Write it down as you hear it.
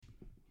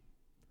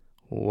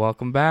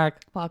Welcome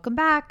back Welcome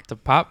back. to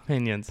Pop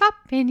Opinions. Pop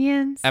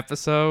opinions.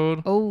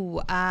 Episode.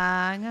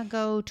 I'm going to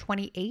go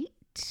 28,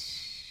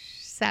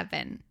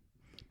 7,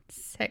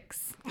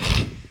 6,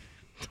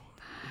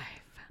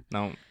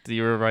 No,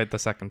 you were right the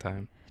second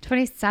time.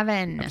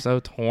 27.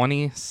 Episode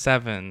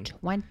 27.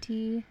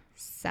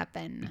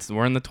 27.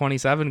 We're in the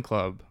 27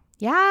 club.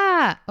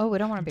 Yeah. Oh, we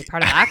don't want to be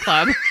part of that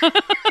club.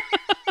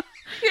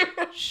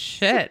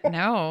 Shit,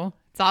 no.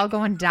 It's all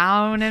going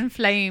down in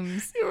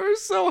flames. You were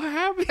so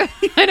happy.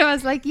 And I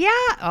was like, yeah.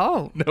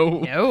 Oh,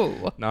 No.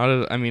 no.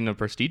 A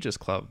prestigious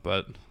club,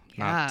 but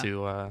not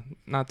too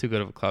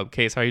good of a club.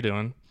 Case, how you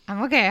doing?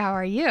 I'm okay. How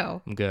are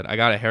you? I'm good. I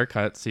got a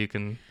haircut so you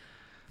can...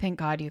 Thank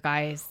God, you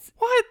guys.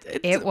 What?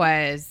 It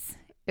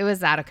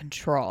was out of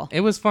control.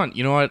 It was fun.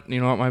 You know what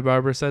my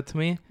barber said to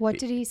me? What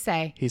did he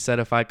say? He said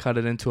if I cut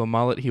it into a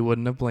mullet, he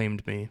wouldn't have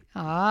blamed me. Oh.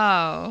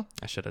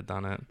 I should have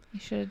done it. You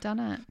should have done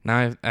it.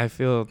 Now I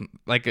feel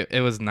like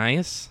it was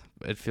nice.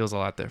 It feels a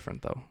lot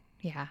different, though.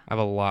 Yeah. I have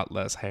a lot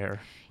less hair.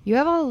 You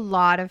have a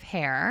lot of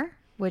hair,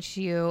 which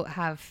you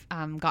have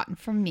gotten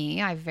from me.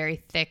 I have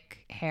very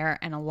thick hair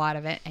and a lot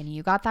of it, and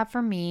you got that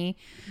from me.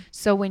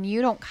 So when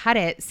you don't cut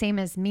it, same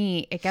as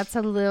me, it gets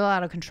a little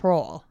out of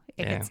control.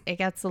 It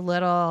gets a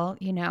little,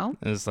 It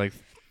was like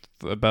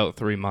about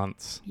 3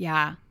 months.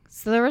 Yeah.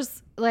 So there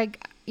was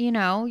like, you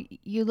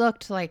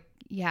looked like,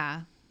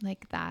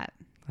 like that.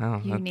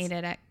 Oh, You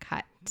needed it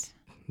cut.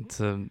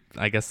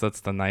 I guess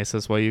that's the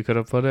nicest way you could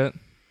have put it.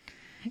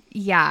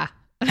 Yeah.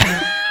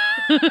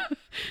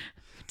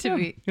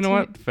 You know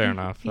what? Fair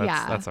enough.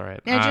 That's all right.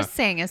 Just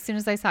saying, as soon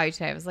as I saw you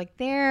today, I was like,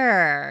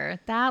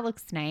 there, that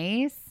looks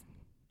nice.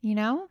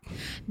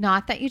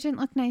 Not that you didn't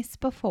look nice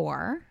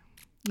before.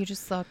 You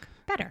just look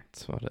better.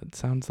 That's what it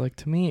sounds like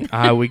to me.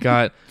 We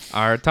got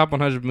our top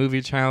 100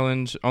 movie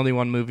challenge. Only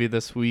one movie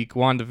this week.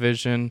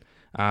 WandaVision.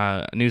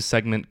 A new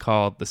segment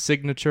called The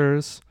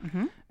Signatures.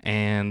 Mm-hmm.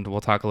 And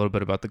we'll talk a little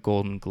bit about the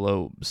Golden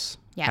Globes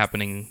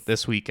happening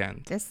this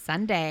weekend. This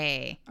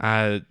Sunday.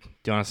 Do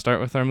you want to start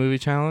with our movie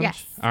challenge?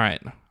 Yes. All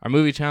right. Our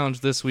movie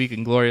challenge this week,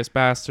 Inglourious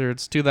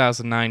Bastards,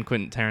 2009,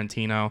 Quentin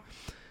Tarantino.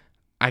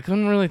 I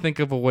couldn't really think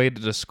of a way to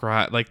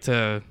describe,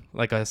 a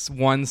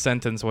one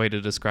sentence way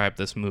to describe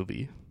this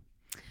movie.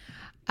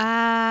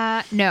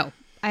 No.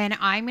 And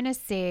I'm going to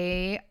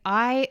say,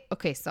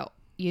 so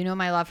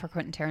my love for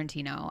Quentin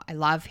Tarantino. I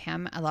love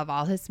him. I love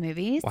all his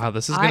movies. Wow,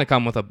 this is going to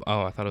come with I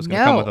thought it was going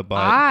to come with a but.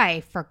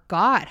 I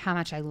forgot how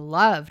much I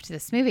loved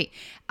this movie.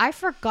 I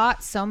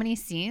forgot so many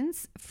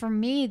scenes. For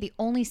me, the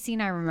only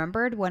scene I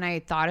remembered when I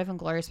thought of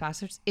Inglourious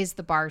Basterds is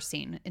the bar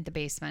scene in the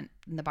basement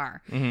in the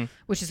bar,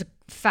 which is a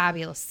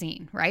fabulous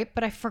scene, right?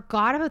 But I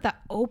forgot about the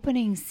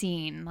opening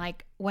scene,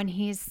 like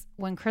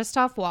when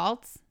Christoph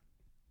Waltz,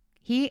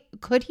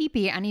 could he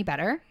be any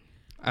better?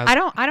 I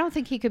don't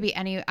think he could be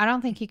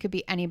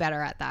any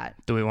better at that.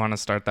 Do we want to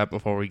start that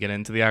before we get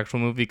into the actual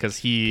movie? Because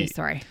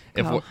sorry.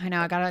 I know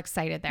I got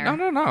excited there.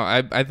 No.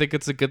 I think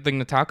it's a good thing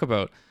to talk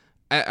about.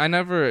 I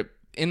never,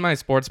 in my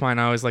sports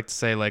mind, I always like to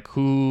say like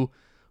who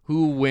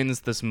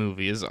wins this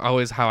movie is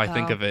always how I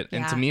think of it.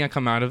 And to me, I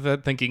come out of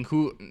it thinking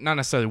who not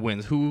necessarily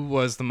wins, who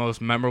was the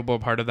most memorable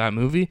part of that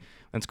movie?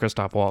 It's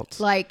Christoph Waltz.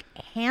 Like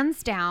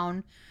hands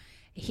down.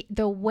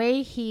 The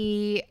way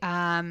he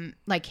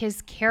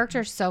his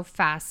character is so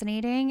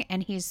fascinating,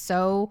 and he's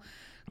so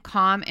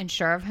calm and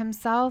sure of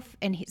himself,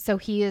 and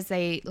he is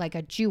a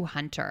Jew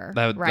hunter,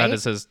 right? That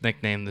is his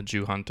nickname, the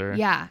Jew Hunter.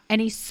 Yeah, and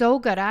he's so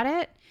good at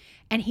it,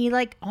 and he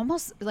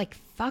almost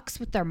fucks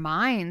with their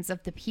minds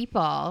of the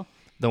people.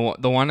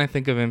 The one I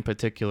think of in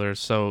particular,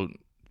 so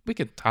we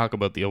could talk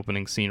about the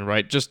opening scene,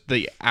 right? Just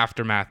the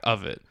aftermath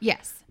of it.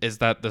 Yes. Is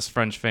that this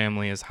French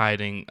family is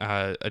hiding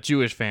a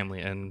Jewish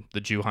family, and the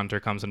Jew hunter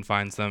comes and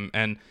finds them.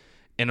 And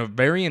in a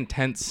very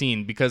intense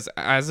scene, because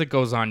as it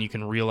goes on, you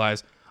can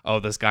realize, oh,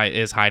 this guy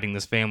is hiding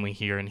this family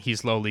here, and he's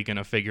slowly going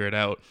to figure it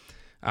out.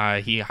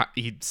 He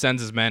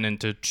sends his men in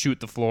to shoot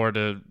the floor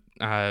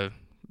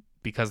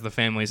because the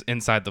family's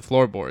inside the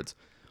floorboards.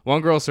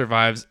 One girl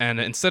survives, and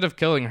instead of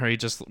killing her, he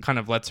just kind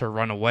of lets her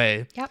run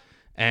away. Yep.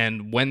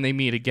 And when they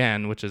meet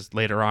again, which is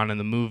later on in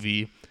the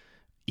movie,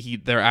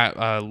 they're at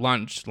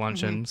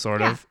luncheon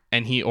sort of,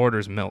 and he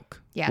orders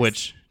milk. Yes.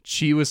 Which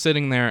she was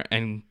sitting there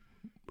and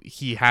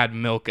he had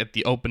milk at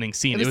the opening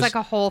scene. It was like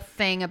a whole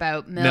thing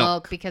about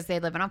milk because they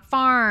live on a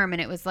farm,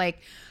 and it was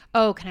like,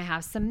 oh, can I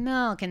have some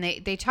milk? And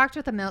they talked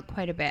with the milk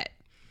quite a bit.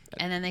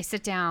 And then they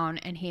sit down,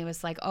 and he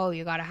was like, oh,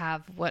 you got to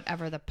have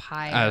whatever the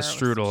pie.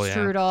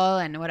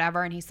 Strudel and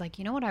whatever. And he's like,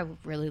 you know what I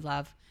would really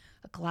love?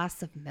 A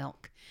glass of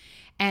milk.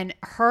 And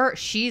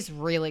she's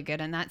really good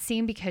in that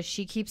scene because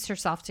she keeps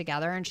herself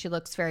together and she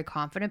looks very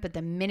confident. But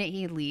the minute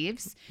he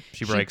leaves,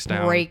 she breaks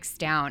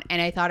down.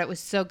 And I thought it was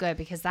so good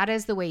because that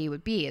is the way you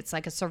would be. It's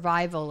like a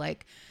survival,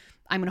 like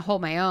I'm going to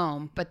hold my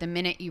own. But the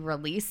minute you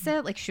release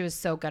it, she was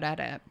so good at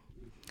it.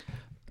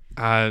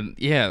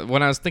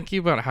 When I was thinking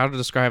about how to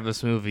describe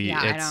this movie,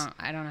 I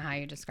don't know how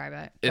you describe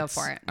it. Go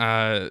for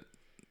it.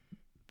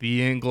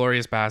 The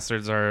Inglorious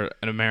Bastards are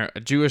a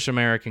Jewish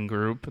American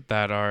group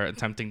that are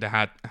attempting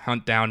to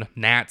hunt down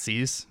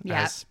Nazis. Yep.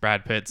 As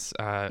Brad Pitt's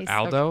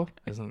Aldo,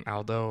 isn't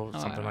Aldo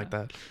something like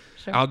that?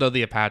 Sure. Aldo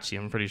the Apache,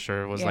 I'm pretty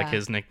sure was like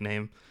his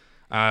nickname.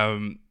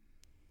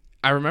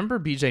 I remember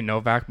BJ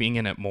Novak being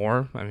in it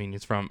more. I mean,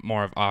 he's from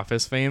more of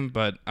Office fame,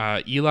 but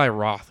Eli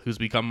Roth, who's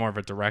become more of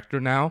a director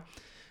now,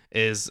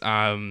 is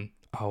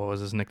what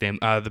was his nickname?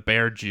 The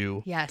Bear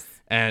Jew. Yes.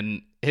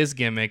 And his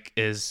gimmick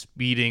is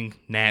beating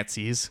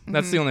Nazis.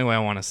 That's the only way I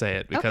want to say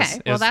it. Because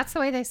okay. Well, that's the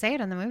way they say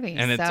it in the movie.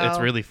 And it's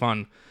really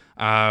fun.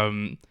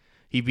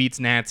 He beats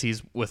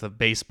Nazis with a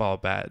baseball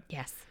bat.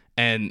 Yes.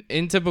 And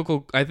in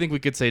typical, I think we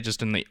could say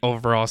just in the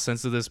overall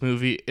sense of this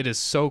movie, it is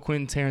so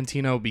Quentin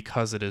Tarantino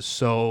because it is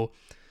so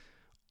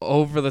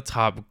over the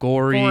top,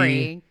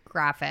 gory,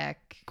 graphic.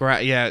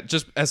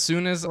 Just as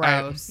soon as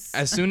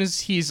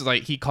he's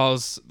like, he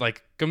calls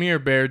like, come here,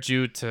 Bear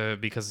Jew,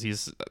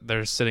 because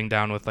they're sitting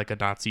down with like a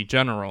Nazi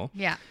general.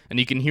 Yeah. And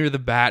you can hear the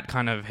bat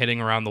kind of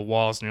hitting around the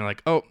walls, and you're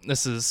like, oh,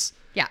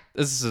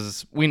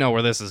 we know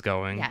where this is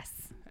going. Yes.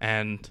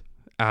 And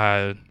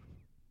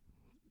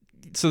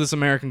so this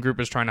American group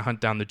is trying to hunt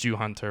down the Jew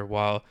hunter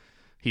while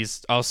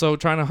he's also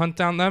trying to hunt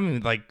down them.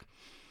 Like,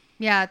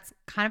 yeah, it's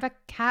kind of a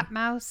cat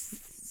mouse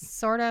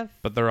sort of.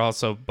 But they're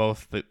also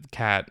both the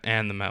cat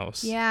and the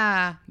mouse.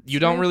 Yeah. You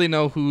don't really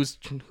know who has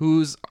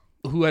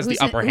the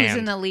upper hand. Who's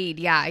in the lead?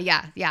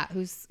 Yeah.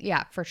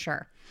 For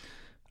sure.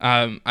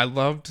 I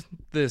loved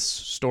this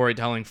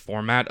storytelling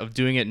format of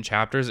doing it in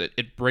chapters.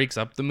 It breaks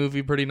up the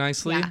movie pretty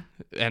nicely. Yeah.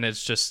 And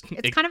it's just...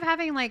 It's kind of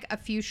having like a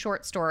few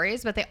short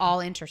stories, but they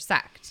all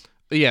intersect.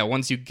 Yeah,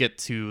 once you get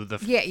to the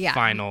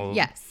final...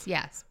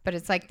 Yes. But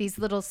it's like these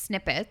little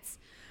snippets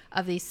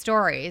of these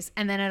stories,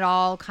 and then it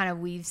all kind of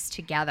weaves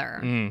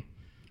together.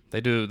 They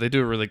do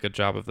a really good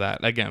job of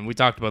that. Again, we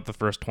talked about the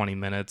first 20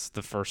 minutes.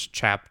 The first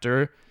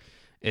chapter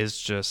is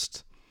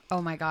just...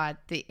 Oh my God.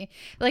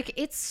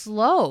 It's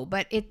slow,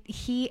 but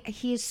he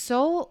is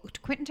so...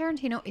 Quentin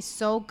Tarantino is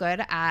so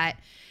good at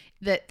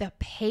the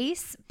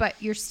pace, but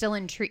you're still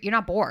intrigued. You're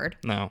not bored.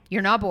 No.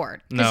 You're not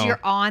bored. Because No. you're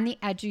on the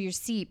edge of your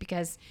seat,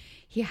 because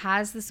he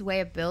has this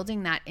way of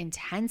building that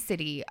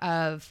intensity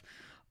of,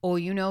 oh,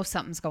 you know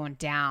something's going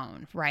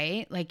down,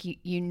 right? Like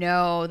you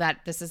know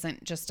that this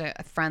isn't just a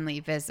friendly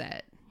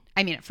visit.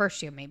 I mean, at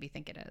first you maybe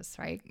think it is,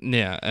 right?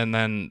 Yeah, and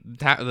then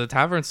the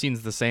tavern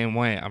scene's the same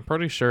way. I'm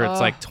pretty sure it's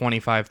like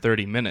 25,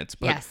 30 minutes.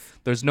 But yes.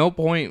 There's no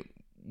point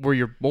where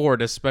you're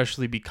bored,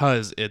 especially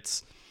because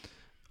it's,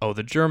 oh,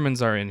 the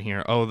Germans are in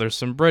here. Oh, there's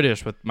some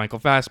British with Michael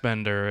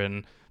Fassbender,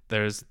 and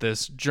there's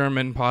this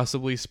German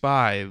possibly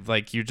spy.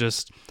 Like,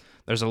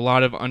 there's a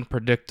lot of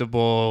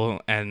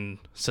unpredictable and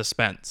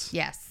suspense.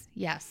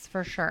 Yes,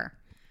 for sure.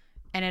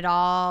 And it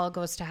all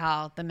goes to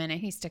hell the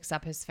minute he sticks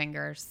up his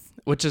fingers.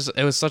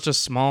 It was such a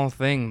small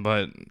thing,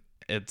 but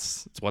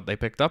it's what they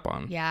picked up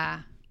on.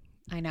 Yeah,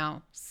 I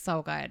know.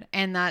 So good.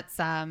 And that's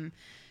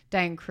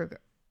Diane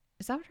Kruger.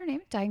 Is that what her name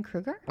is? Diane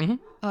Kruger? Mm-hmm.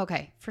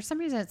 Okay. For some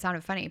reason it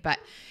sounded funny, but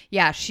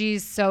yeah,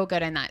 she's so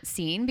good in that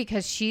scene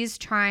because she's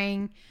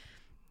trying,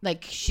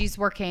 like she's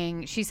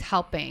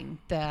helping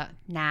the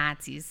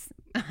Nazis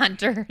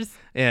hunters.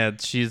 Yeah,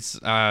 she's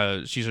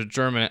a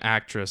German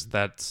actress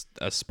that's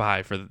a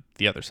spy for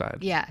the other side.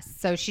 Yes,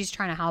 so she's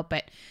trying to help,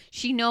 but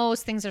she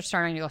knows things are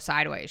starting to go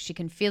sideways. She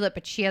can feel it,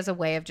 but she has a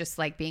way of just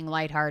like being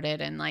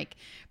lighthearted and like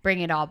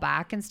bring it all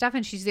back and stuff.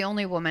 And she's the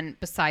only woman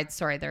besides,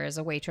 there is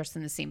a waitress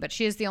in the scene, but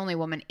she is the only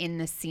woman in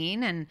the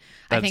scene, and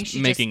that's I think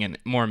she's making an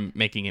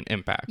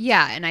impact.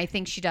 Yeah, and I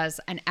think she does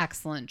an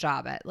excellent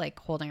job at like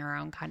holding her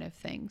own kind of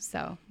thing.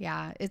 So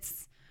yeah,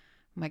 it's,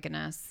 oh my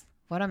goodness,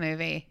 what a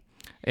movie.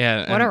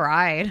 Yeah. What a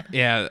ride.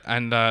 Yeah.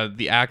 And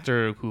the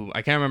actor who,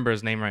 I can't remember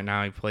his name right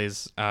now, he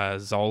plays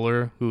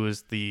Zoller, who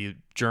is the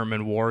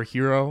German war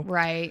hero.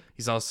 Right.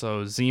 He's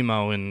also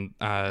Zemo in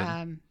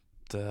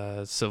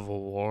the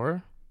Civil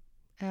War.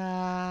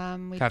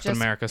 Captain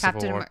America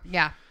Civil War.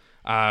 Yeah.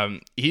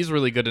 He's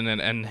really good in it.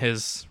 And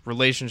his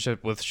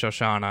relationship with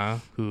Shoshana,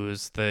 who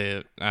is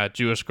the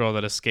Jewish girl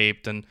that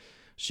escaped, and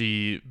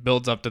she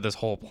builds up to this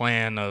whole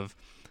plan of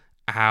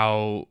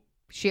how...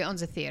 She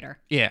owns a theater.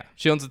 Yeah,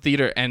 she owns a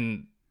theater,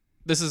 and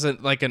this is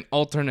like an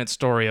alternate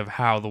story of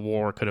how the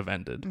war could have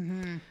ended.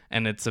 Mm-hmm.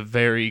 And it's a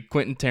very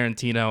Quentin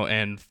Tarantino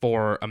and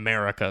For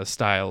America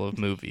style of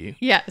movie.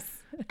 Yes.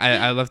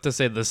 I love to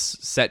say the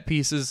set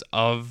pieces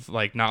of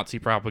like Nazi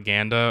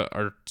propaganda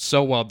are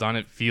so well done.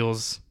 It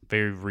feels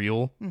very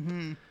real.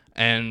 Mm-hmm.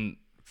 And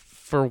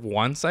for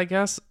once, I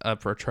guess, a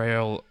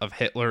portrayal of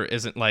Hitler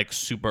isn't like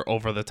super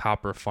over the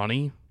top or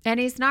funny. And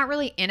he's not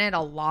really in it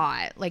a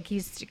lot. Like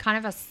he's kind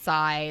of a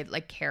side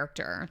like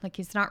character. Like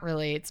he's not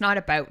really, it's not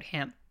about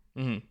him.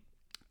 Mm-hmm.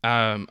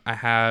 I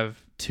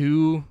have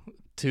two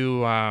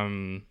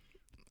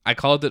I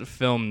called it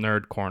Film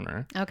Nerd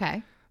Corner.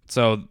 Okay.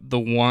 So the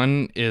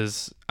one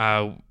is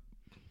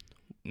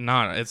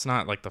it's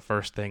not like the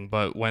first thing,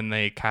 but when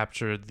they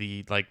capture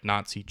the like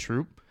Nazi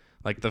troop,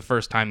 like the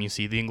first time you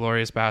see the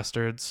Inglorious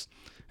Bastards,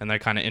 and they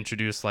kind of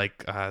introduce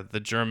like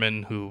the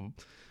German who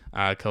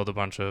killed a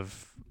bunch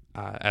of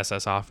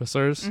SS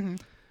officers. Mm-hmm.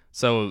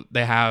 So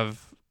they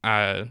have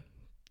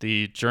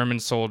the German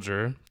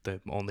soldier, the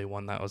only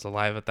one that was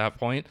alive at that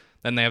point.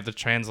 Then they have the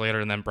translator,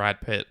 and then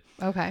Brad Pitt.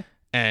 Okay.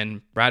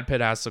 And Brad Pitt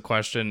asks a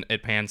question,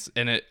 it pans,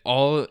 and it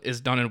all is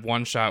done in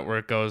one shot where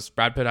it goes,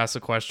 Brad Pitt asks a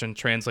question,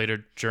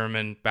 translator,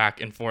 German, back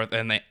and forth.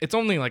 And it's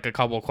only like a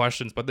couple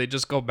questions, but they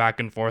just go back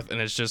and forth, and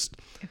it's just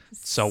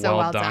so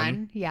well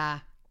done. Yeah.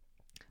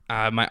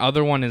 My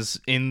other one is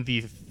in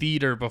the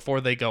theater before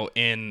they go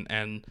in,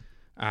 and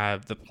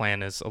the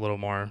plan is a little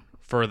more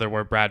further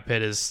where Brad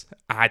Pitt is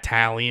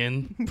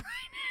Italian.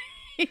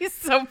 He's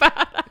so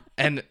bad.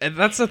 And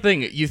that's the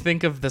thing. You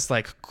think of this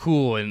like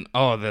cool and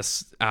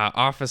this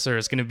officer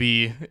is going to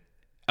be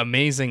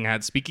amazing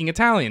at speaking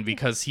Italian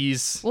because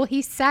he's... Well,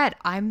 he said,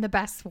 I'm the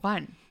best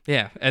one.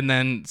 Yeah. And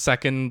then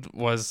second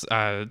was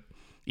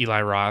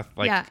Eli Roth.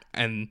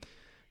 And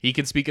he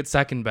could speak it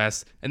second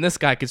best. And this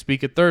guy could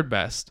speak it third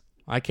best.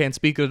 I can't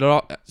speak it at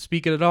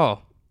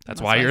all.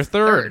 That's why you're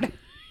third.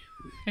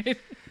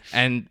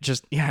 And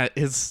just,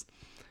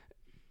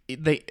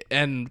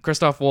 and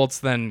Christoph Waltz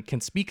then can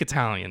speak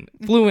Italian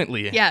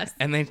fluently. Yes.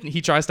 And then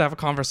he tries to have a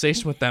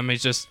conversation with them.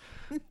 He's just,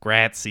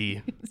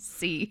 grazie.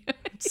 Si.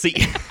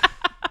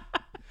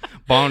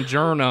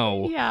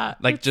 Buongiorno. Yeah.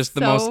 Like just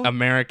the most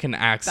American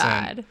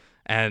accent. Bad.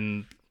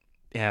 And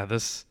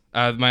this,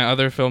 my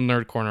other film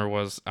nerd corner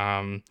was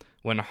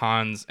when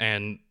Hans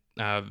and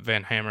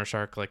Van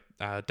Hammershark, like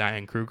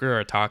Diane Kruger,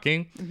 are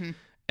talking. Mm-hmm.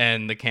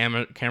 And the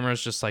camera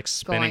is just like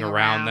spinning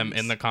around them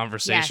in the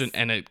conversation. Yes.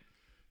 And it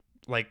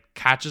like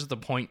catches the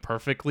point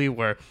perfectly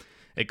where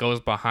it goes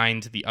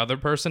behind the other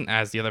person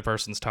as the other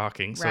person's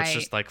talking. So It's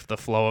just like the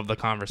flow of the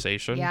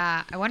conversation.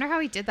 Yeah. I wonder how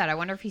he did that. I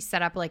wonder if he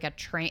set up like a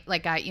train,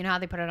 like you know how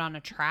they put it on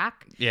a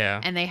track? Yeah.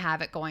 And they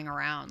have it going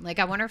around. Like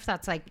I wonder if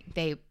that's like,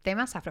 they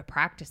must have to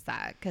practice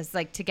that because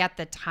like to get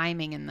the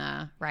timing in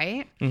the,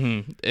 right?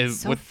 Mm-hmm.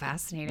 It's so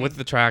fascinating. With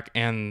the track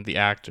and the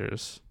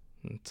actors.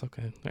 It's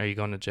okay. Are you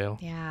going to jail?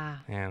 Yeah.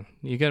 Yeah.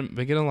 We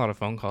get a lot of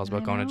phone calls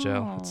about going to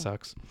jail. It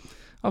sucks.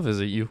 I'll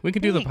visit you. We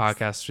can do the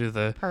podcast through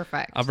the...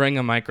 Perfect. I'll bring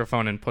a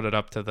microphone and put it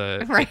up to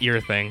the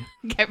ear thing.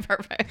 Okay,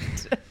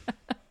 perfect.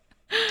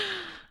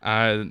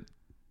 Do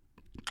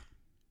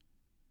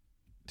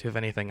you have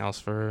anything else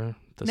for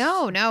this?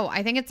 No.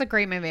 I think it's a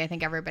great movie. I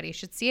think everybody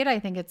should see it. I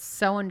think it's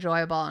so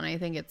enjoyable, and I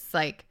think it's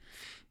like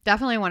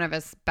definitely one of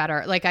his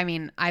better. Like, I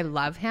mean, I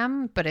love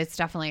him, but it's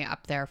definitely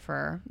up there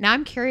for... Now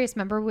I'm curious.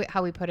 Remember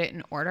how we put it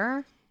in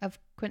order of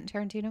Quentin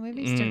Tarantino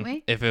movies, didn't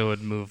we? If it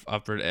would move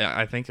upward,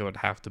 I think it would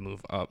have to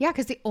move up. Yeah,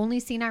 because the only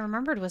scene I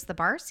remembered was the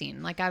bar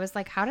scene. Like, I was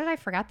like, how did I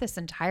forget this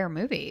entire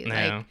movie?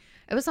 Yeah. Like,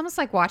 it was almost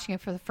like watching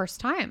it for the first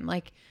time.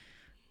 Like,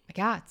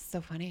 yeah, it's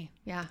so funny.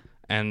 Yeah.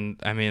 And,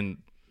 I mean,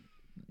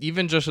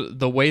 even just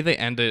the way they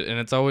end it, and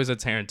it's always a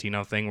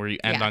Tarantino thing where you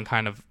end on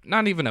kind of,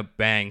 not even a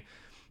bang.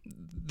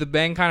 The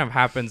bang kind of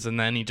happens, and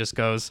then he just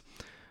goes,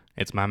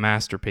 it's my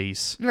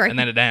masterpiece. Right. And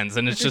then it ends.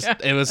 And it's just,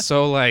 it was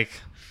so like...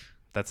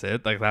 That's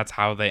it. Like that's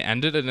how they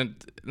ended it. And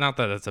not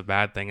that it's a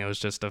bad thing. It was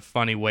just a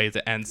funny way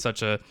to end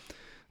such a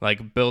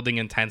like building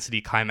intensity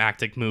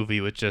climactic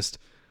movie with just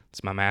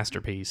it's my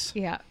masterpiece.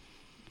 Yeah.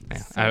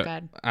 So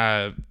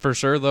good. For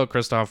sure though,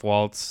 Christoph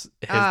Waltz,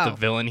 the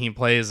villain he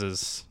plays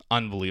is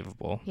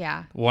unbelievable.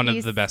 Yeah. One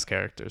of the best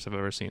characters I've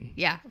ever seen.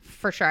 Yeah,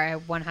 for sure. I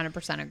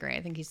 100% agree.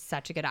 I think he's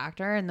such a good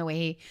actor, and the way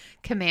he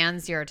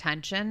commands your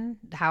attention,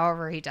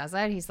 however he does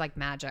it, he's like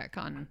magic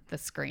on the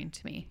screen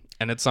to me.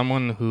 And it's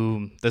someone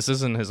who, this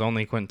isn't his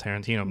only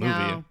Quentin Tarantino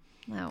movie.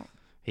 No.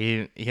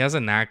 He has a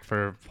knack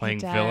for playing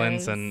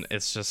villains, and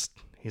it's just,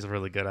 he's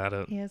really good at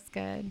it. He is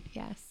good,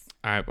 yes.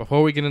 All right,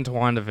 before we get into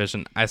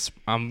WandaVision,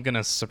 I'm going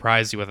to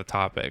surprise you with a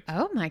topic.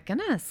 Oh my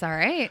goodness, all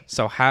right.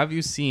 So have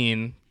you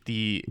seen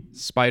the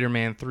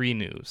Spider-Man 3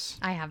 news?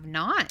 I have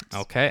not.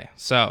 Okay,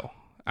 so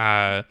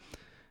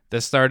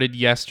this started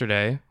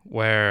yesterday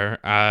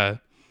where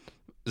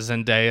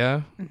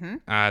Zendaya,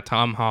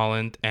 Tom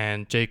Holland,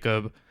 and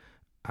Jacob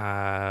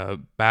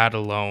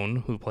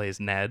Batalon, who plays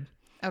Ned,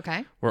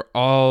 were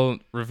all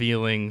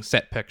revealing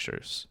set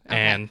pictures,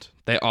 and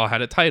they all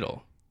had a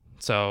title.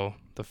 So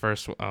the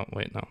first,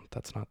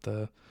 that's not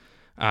the.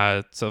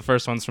 So the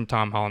first one's from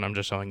Tom Holland. I'm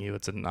just showing you.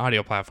 It's an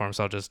audio platform,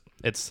 so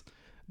it's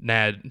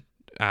Ned,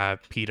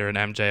 Peter, and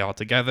MJ all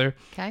together.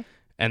 Okay.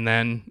 And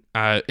then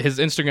his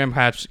Instagram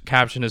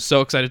caption is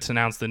so excited to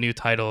announce the new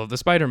title of the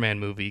Spider-Man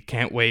movie.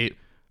 Can't wait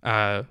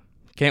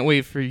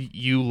for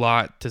you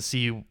lot to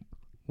see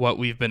what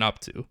we've been up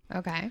to.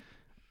 Okay.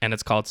 And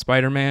it's called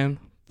Spider-Man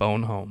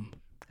Phone Home.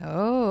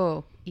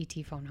 Oh,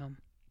 E.T. Phone Home.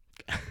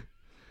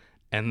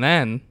 And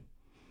then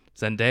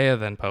Zendaya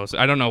then posts,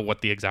 I don't know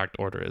what the exact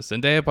order is.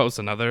 Zendaya posts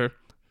another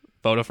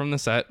photo from the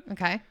set.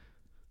 Okay.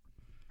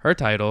 Her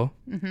title,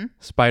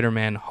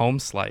 Spider-Man Home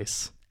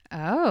Slice.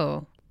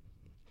 Oh.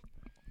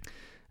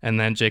 And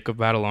then Jacob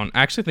Batalon,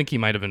 I actually think he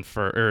might have been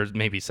or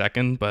maybe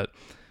second, but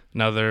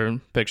another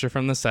picture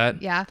from the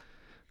set. Yeah.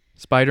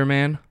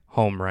 Spider-Man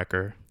Home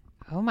Wrecker.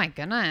 Oh my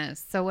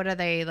goodness. So what are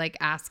they like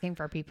asking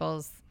for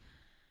people's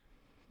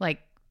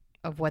like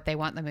of what they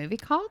want the movie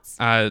called?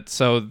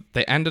 So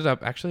they ended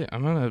up, actually,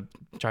 I'm going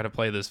to try to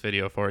play this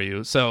video for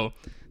you. So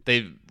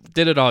they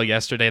did it all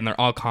yesterday, and they're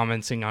all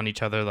commenting on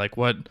each other like,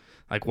 what,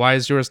 like, why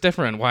is yours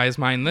different? Why is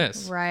mine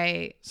this?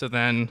 Right. So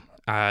then,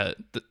 oh,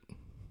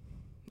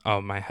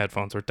 my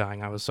headphones were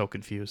dying. I was so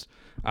confused.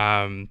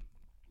 Actually,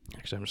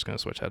 I'm just gonna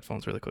switch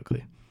headphones really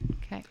quickly.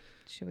 Okay.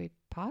 Should we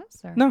pause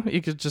or No,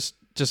 you could just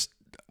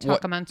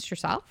talk amongst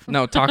yourself?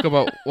 No, talk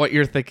about what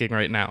you're thinking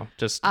right now.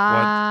 Just what.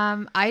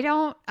 I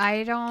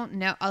don't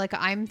know. Like,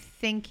 I'm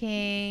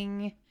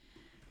thinking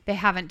they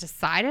haven't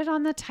decided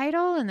on the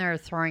title and they're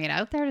throwing it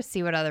out there to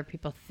see what other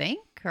people think,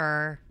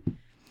 or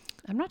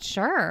I'm not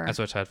sure. I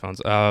switch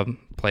headphones.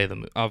 Play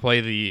the. I'll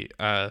play the.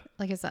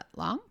 Like, is that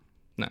long?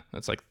 No,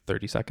 it's like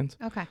 30 seconds.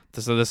 Okay.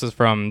 So this is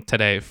from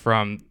today,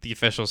 from the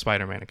official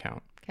Spider-Man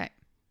account. Okay.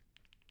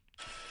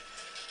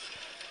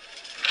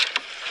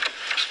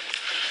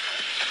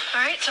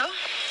 All right, so?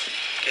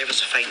 Gave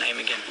us a fake name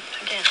again.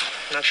 Again.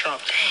 Not sure.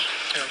 Dang.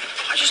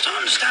 I just don't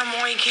understand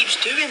why he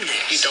keeps doing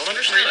this. You don't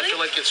understand? Really? I feel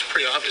like it's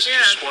pretty obvious Yeah.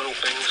 to spoil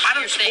things. I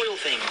don't Your thing. spoil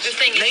things. Your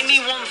thing is Name me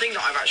to one thing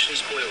that I've actually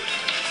spoiled.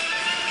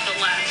 The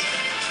last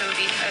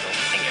movie title.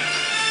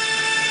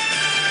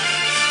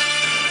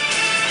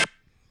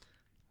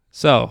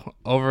 So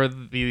over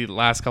the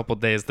last couple of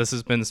days, this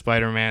has been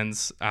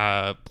Spider-Man's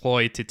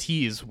ploy to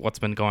tease what's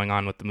been going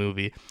on with the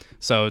movie.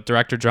 So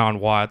director John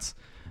Watts,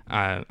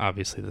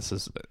 obviously this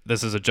is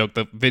a joke.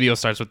 The video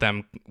starts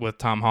with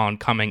Tom Holland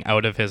coming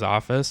out of his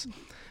office,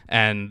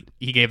 and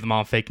he gave them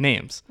all fake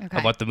names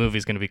of what the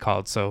movie's going to be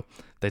called. So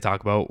they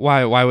talk about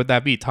why would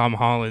that be? Tom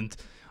Holland,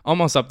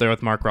 almost up there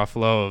with Mark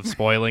Ruffalo of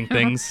spoiling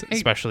things, Right.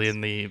 especially in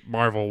the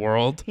Marvel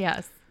world.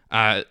 Yes.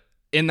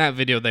 In that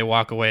video, they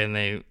walk away and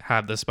they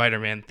have the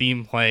Spider-Man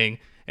theme playing,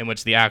 in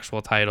which the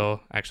actual title,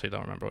 actually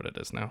don't remember what it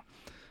is now.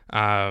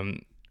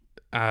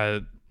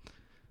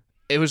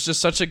 It was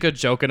just such a good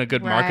joke and a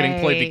good marketing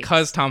ploy Right.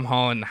 because Tom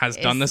Holland has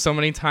done this so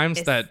many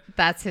times that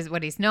that's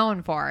what he's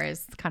known for,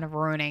 is kind of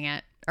ruining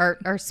it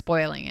or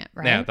spoiling it,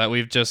 right? yeah, that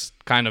we've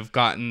just kind of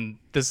gotten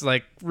this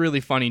like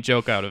really funny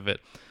joke out of it.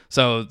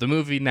 So the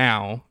movie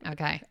now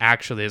Okay.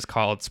 actually is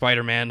called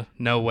Spider-Man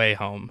No Way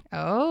Home.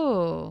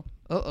 Oh.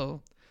 Uh-oh.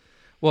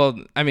 Well,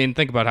 I mean,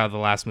 think about how the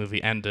last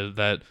movie ended,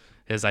 that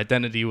his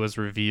identity was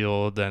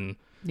revealed and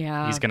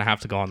Yeah. he's going to have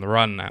to go on the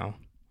run now.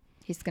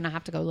 He's going to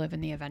have to go live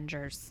in the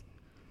Avengers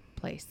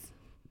place.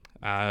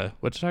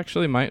 Which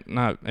actually might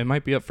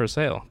be up for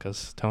sale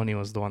because Tony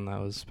was the one that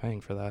was paying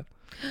for that.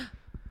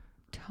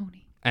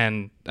 Tony.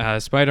 And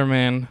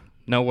Spider-Man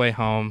No Way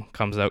Home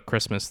comes out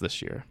Christmas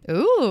this year.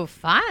 Ooh,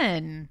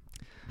 fun.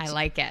 I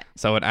like it.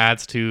 So it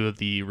adds to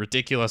the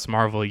ridiculous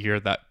Marvel year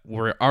that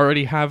we're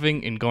already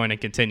having and going to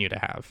continue to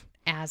have.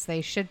 As they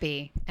should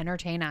be.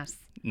 Entertain us.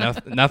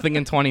 Nothing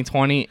in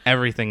 2020,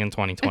 everything in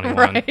 2021.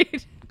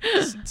 Right.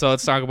 So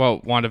let's talk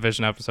about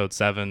WandaVision episode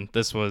 7.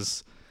 It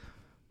was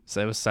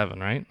 7,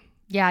 right?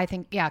 Yeah, I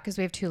think, because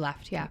we have 2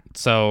 left. Yeah.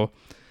 So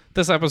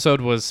this episode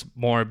was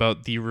more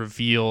about the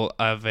reveal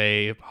of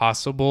a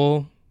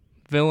possible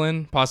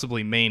villain,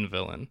 possibly main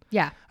villain.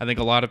 Yeah. I think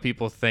a lot of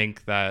people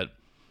think that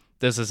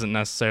this isn't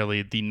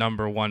necessarily the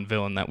number one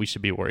villain that we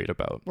should be worried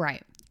about.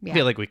 Right. Yeah. I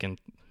feel like we can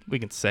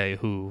say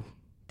who.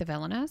 The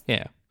villain is?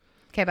 Yeah.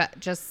 Okay, but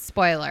just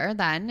spoiler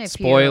then. If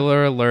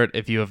Spoiler alert,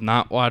 if you have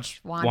not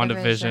watched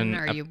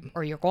WandaVision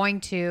or you're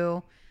going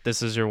to.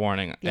 this is your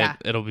warning. Yeah.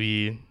 It'll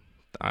be,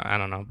 I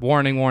don't know,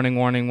 warning,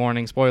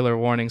 spoiler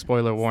warning.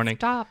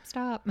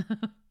 Stop.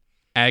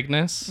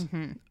 Agnes,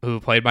 who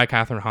played by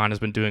Catherine Hahn, has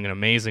been doing an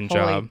amazing Holy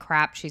job.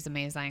 crap, she's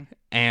amazing.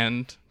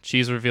 And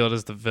she's revealed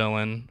as the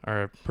villain,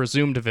 or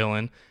presumed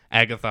villain,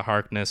 Agatha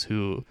Harkness,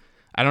 who,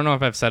 I don't know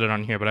if I've said it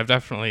on here, but I've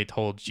definitely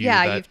told you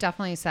Yeah, that, you've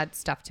definitely said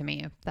stuff to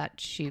me that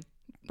she,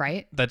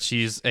 right? that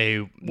she's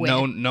a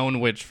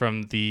known witch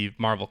from the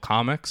Marvel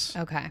comics.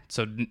 Okay.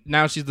 So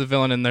now she's the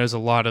villain, and there's a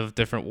lot of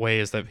different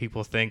ways that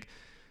people think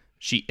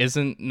she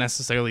isn't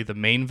necessarily the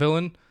main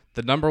villain.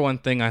 The number one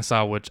thing I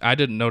saw, which I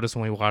didn't notice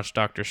when we watched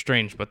Doctor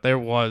Strange, but there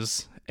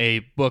was a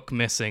book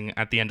missing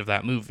at the end of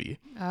that movie.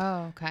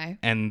 Oh, okay.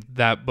 And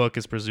that book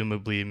is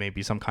presumably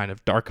maybe some kind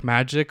of dark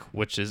magic,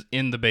 which is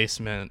in the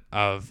basement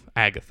of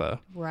Agatha.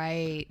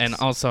 Right. And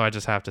also, I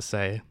just have to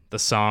say, the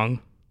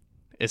song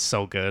is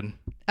so good.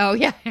 Oh,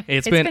 yeah.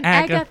 It's been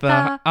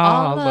Agatha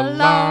all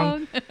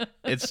along.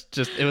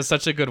 It was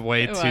such a good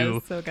way It to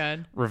was so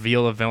good.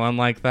 reveal a villain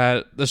like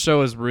that. The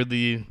show has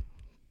really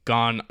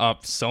gone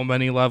up so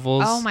many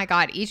levels. Oh my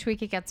God. Each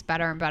week it gets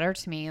better and better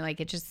to me. Like,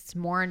 it's just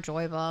more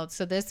enjoyable.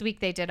 So this week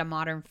they did a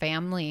Modern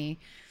Family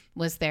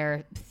was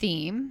their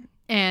theme.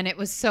 And it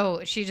was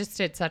she just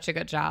did such a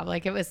good job.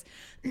 Like, it was,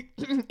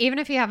 even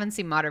if you haven't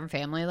seen Modern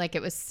Family, like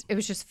it was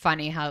just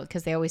funny how,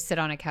 because they always sit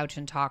on a couch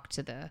and talk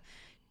to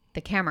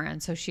the camera.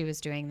 And so she was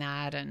doing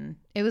that, and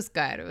it was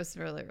good. It was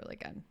really, really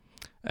good.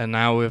 And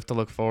now we have to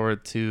look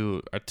forward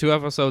to our 2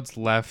 episodes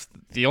left.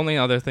 The only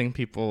other thing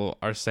people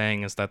are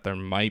saying is that there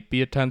might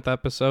be a 10th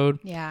episode.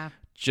 Yeah.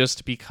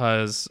 Just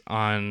because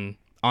on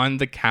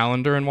the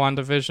calendar in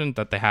WandaVision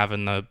that they have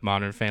in the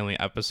Modern Family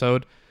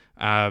episode,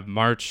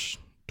 March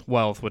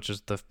 12th, which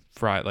is the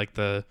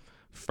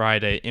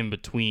Friday in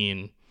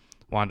between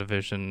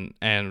WandaVision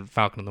and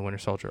Falcon and the Winter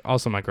Soldier.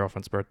 Also my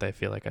girlfriend's birthday. I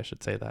feel like I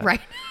should say that.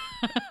 Right.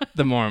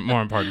 The more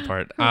important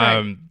part.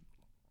 Right.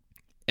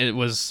 It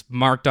was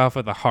marked off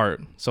with a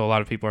heart. So a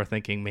lot of people are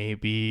thinking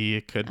maybe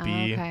it could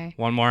be Okay.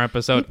 one more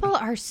episode. People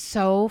are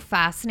so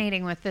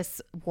fascinating with this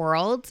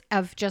world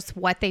of just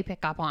what they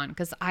pick up on.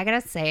 Because I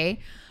got to say,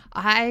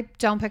 I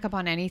don't pick up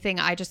on anything.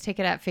 I just take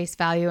it at face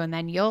value. And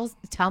then you'll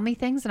tell me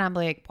things and I'm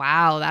like,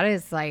 wow, that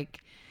is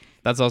like,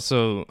 That's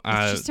also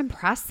it's just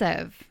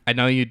impressive. I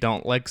know you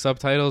don't like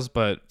subtitles,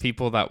 but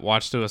people that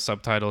watched it with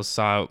subtitles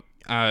saw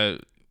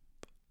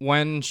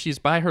when she's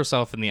by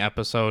herself in the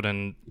episode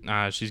and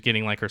she's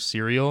getting like her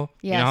cereal.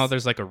 You know how Yes.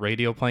 there's like a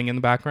radio playing in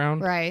the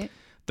background? Right.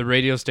 The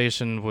radio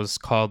station was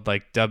called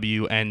like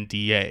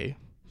WNDA.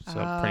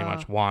 So pretty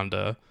much Oh.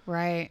 Wanda.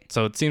 Right.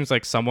 So it seems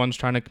like someone's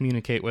trying to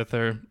communicate with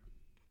her.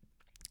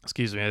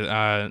 Excuse me.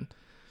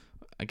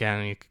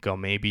 Again, you could go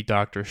maybe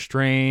Doctor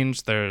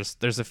Strange. There's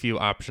a few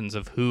options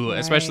of who,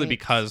 especially Right.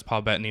 because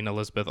Paul Bettany and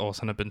Elizabeth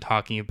Olsen have been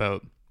talking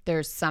about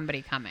There's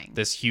somebody coming.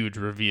 this huge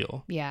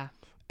reveal. Yeah.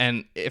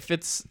 And if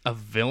it's a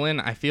villain,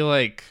 I feel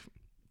like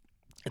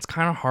it's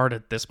kind of hard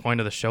at this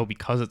point of the show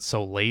because it's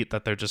so late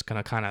that they're just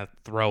going to kind of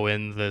throw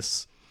in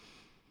this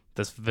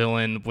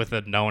villain with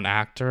a known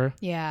actor.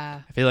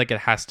 Yeah. I feel like it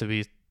has to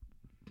be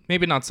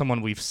maybe not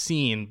someone we've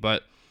seen,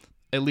 but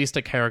at least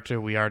a character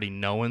we already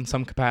know in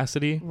some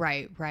capacity.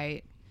 Right.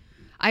 Right.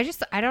 I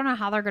don't know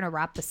how they're going to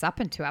wrap this up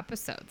in 2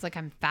 episodes. Like,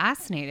 I'm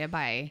fascinated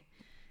by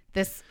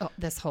this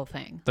whole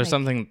thing. There's Like,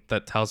 something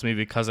that tells me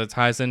because it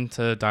ties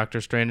into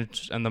Doctor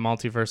Strange and the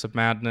Multiverse of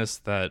Madness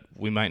that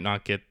we might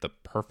not get the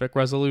perfect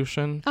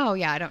resolution. Oh,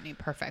 yeah. I don't need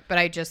perfect, but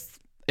I just,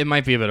 It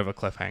might be a bit of a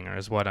cliffhanger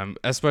is what I'm,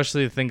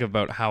 especially think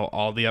about how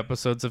all the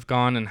episodes have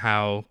gone and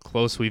how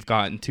close we've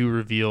gotten to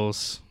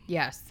reveals.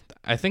 yes.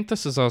 I think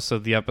this is also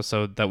the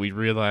episode that we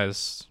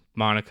realize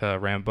Monica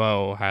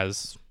Rambeau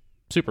has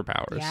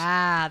superpowers.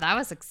 Yeah. That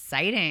was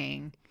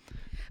exciting.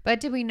 But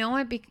did we know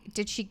it?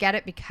 Did she get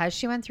it because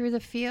she went through the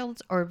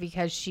fields or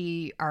because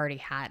she already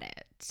had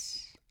it?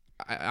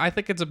 I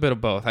think it's a bit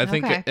of both. I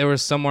think Okay. it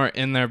was somewhere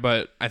in there,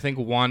 but I think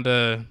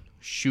Wanda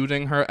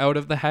shooting her out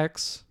of the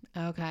hex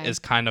Okay. is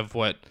kind of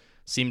what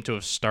seemed to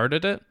have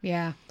started it.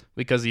 Yeah.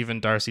 Because even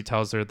Darcy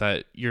tells her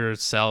that your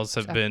cells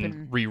have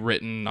been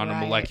rewritten on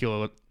Right.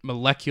 a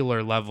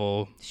molecular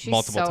level She's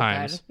multiple so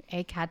times. good.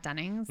 A. Kat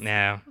Dennings.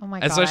 Yeah. Oh my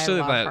God. Especially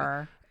I love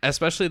her.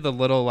 Especially the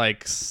little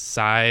like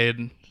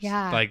side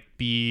Yeah. like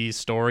B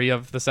story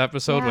of this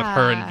episode with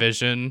her and Yeah.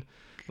 Vision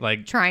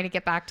like Trying to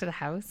get back to the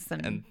house.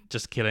 And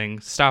just kidding,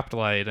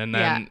 stoplight and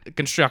then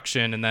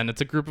construction and then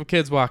it's a group of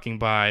kids walking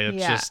by. It's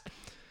Yeah. just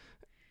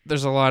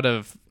there's a lot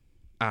of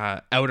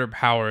outer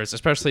powers,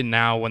 especially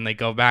now when they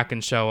go back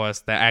and show us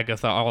the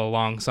Agatha All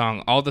Along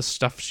song, all the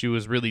stuff she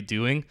was really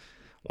doing.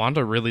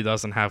 Wanda really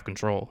doesn't have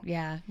control.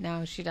 yeah,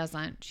 no, she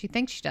doesn't. She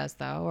thinks she does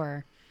though,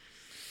 or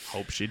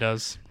Hope she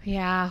does.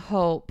 yeah,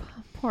 Hope.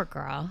 Poor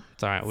girl.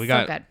 It's all right. We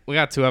So good.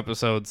 got 2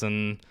 episodes,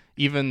 and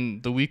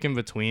even the week in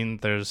between,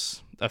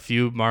 there's a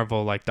few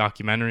Marvel like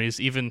documentaries.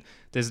 Even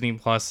Disney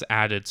Plus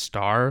added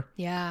Star,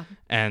 Yeah,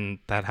 and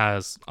that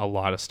has a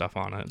lot of stuff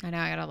on it. I know.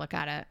 I gotta look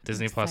at it.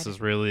 Disney I'm Plus excited.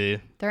 is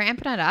really They're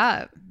amping it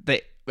up.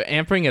 they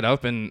amping it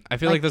up, and I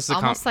feel like this is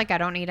almost like I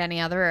don't need any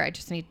other. I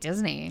just need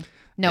Disney.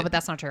 No, but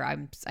that's not true.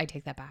 I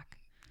take that back.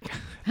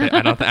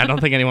 I don't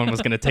think anyone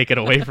was gonna take it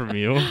away from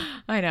you,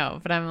 I know,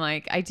 but I'm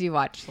like, I do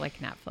watch like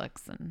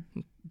Netflix and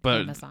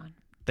but Amazon.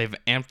 they've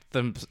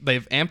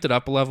amped it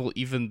up a level,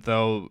 even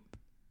though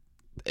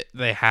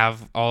they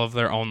have all of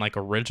their own like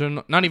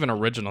not even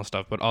original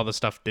stuff, but all the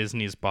stuff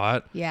Disney's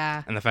bought.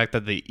 Yeah. And the fact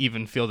that they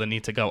even feel the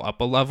need to go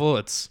up a level,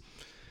 it's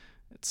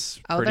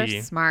Oh, pretty.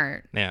 they're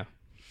smart. Yeah,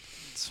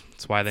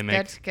 it's why they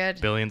make Good.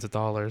 billions of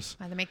dollars.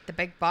 Why they make the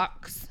big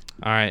bucks.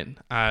 All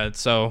right,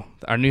 so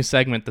our new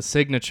segment, the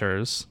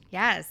signatures.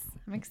 Yes,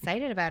 I'm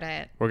excited about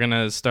it. We're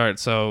gonna start.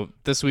 So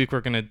this week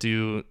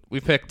we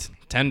picked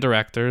 10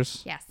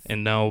 directors. Yes.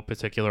 In no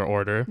particular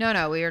order,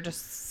 No, we were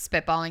just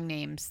spitballing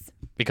names.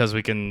 because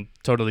we can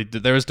totally.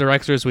 There's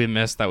directors we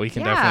missed that we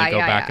can Yeah, definitely go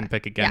yeah, back yeah. and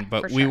pick again. Yeah,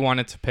 but for we sure.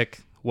 wanted to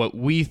pick what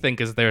we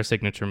think is their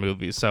signature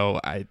movie.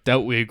 So I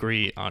doubt we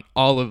agree on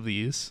all of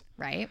these.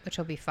 Right, which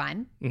will be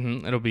fun.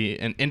 It'll be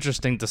an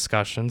interesting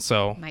discussion.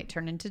 So Might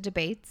turn into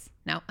debates.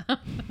 No.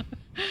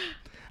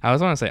 I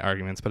always want to say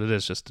arguments, but it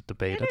is just a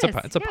debate. It It's a is,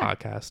 yeah.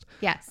 podcast.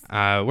 Yes.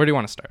 Where do you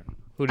want to start?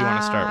 Who do you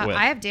want to start with?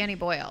 I have Danny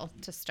Boyle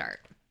to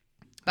start,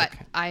 but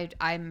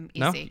I'm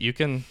No, easy. you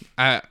can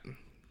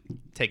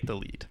take the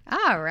lead.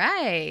 All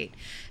right.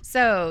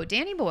 So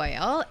Danny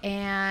Boyle,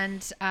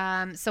 and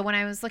so when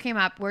I was looking him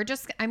up,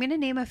 I'm going to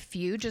name a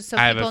few just so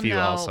I have a people few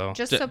know, also.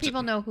 just so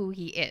people know who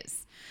he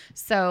is.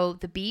 So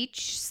The Beach,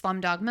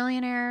 Slumdog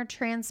Millionaire,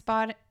 Train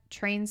Spotting.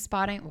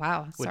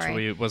 Wow,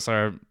 sorry. Which was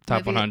our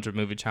top Movie 100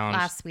 movie challenge.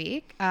 Last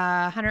week,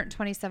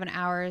 127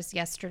 Hours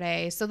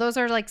yesterday. So those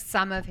are like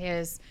some of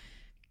his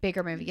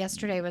bigger movies.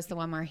 Yesterday was the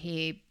one where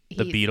The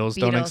Beatles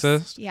don't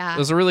exist. Yeah. It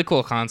was a really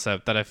cool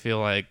concept that I feel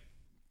like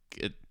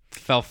it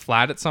fell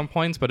flat at some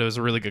points, but it was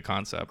a really good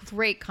concept.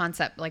 Great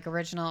concept, like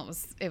original.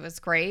 It was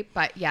great,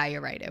 but yeah,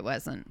 you're right. It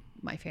wasn't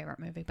my favorite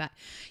movie. But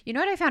you know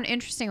what I found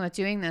interesting with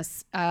doing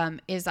this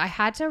is I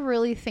had to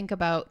really think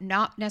about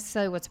not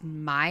necessarily what's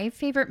my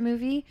favorite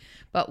movie,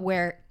 but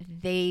where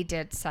they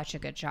did such a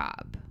good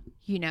job,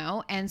 you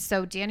know? And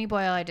so Danny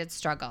Boyle, I did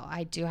struggle.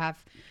 I do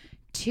have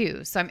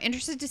 2. So I'm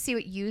interested to see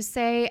what you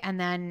say, and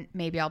then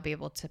maybe I'll be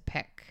able to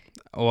pick.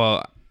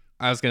 Well,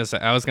 I was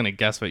gonna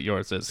guess what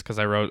yours is because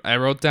I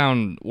wrote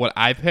down what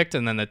I picked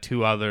and then the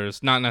 2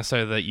 others, not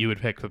necessarily that you would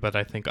pick, but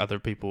I think other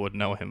people would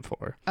know him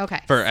for. Okay.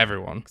 For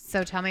everyone.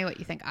 So tell me what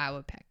you think I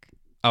would pick.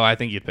 Oh, I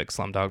think you'd pick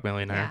Slumdog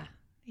Millionaire.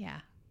 Yeah.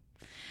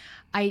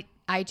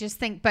 I just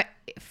think, but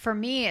for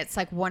me, it's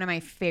like one of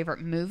my favorite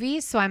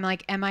movies. So I'm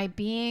like, am I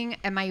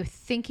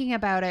thinking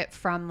about it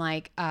from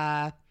like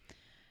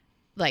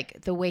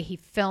the way he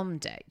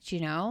filmed it,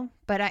 you know?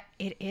 But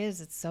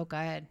it's so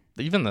good.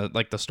 Even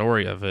the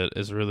story of it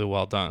is really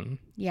well done.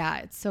 Yeah,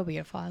 it's so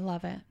beautiful. I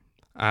love it.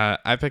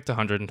 I picked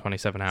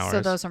 127 Hours. So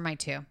those are my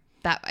 2.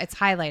 That it's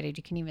highlighted.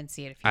 You can even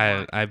see it if you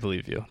want. I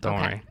believe you. Don't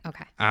worry.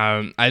 Okay.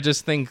 I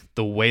just think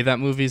the way that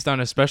movie's done,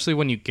 especially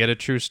when you get a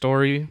true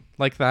story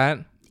like that,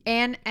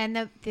 and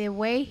the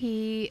way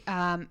he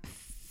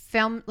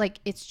filmed, like,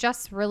 it's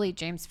just really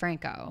James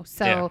Franco.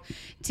 So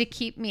to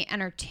keep me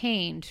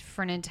entertained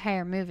for an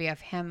entire movie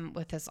of him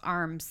with his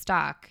arm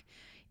stuck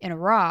in a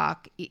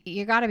rock,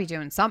 you got to be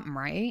doing something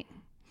right,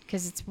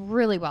 because it's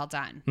really well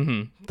done.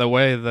 Mm-hmm. The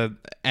way the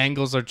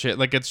angles are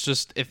like, it's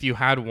just, if you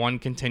had one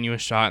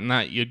continuous shot in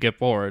that, you'd get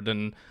bored.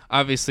 And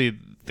obviously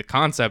the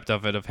concept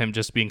of it, of him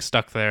just being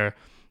stuck there,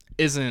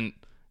 isn't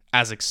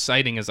as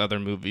exciting as other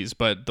movies,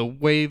 but the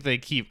way they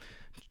keep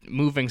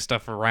moving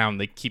stuff around,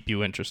 they keep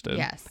you interested.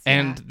 Yes.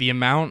 And the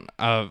amount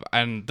of,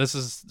 and this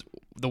is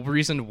the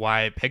reason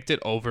why I picked it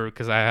over,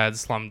 because I had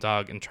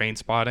Slumdog and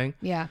Trainspotting.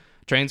 Yeah.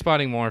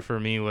 Trainspotting more for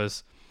me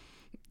was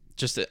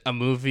just a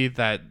movie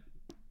that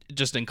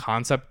just in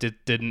concept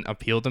didn't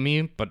appeal to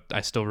me, but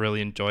I still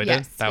really enjoyed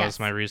it. That was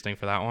my reasoning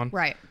for that one.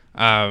 Right.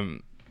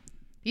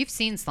 You've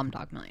seen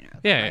Slumdog Millionaire.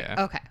 Yeah, right?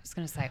 yeah. Okay. I was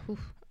going to say,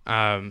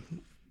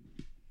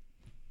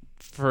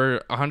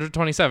 for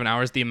 127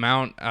 hours, the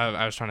amount of,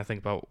 I was trying to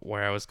think about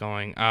where I was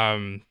going.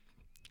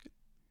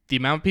 The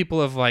amount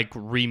people have like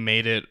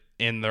remade it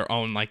in their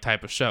own like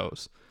type of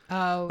shows.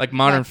 Oh, like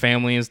Modern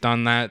Family has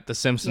done that. The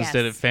Simpsons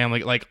did it.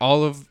 Family, like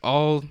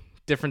all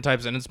different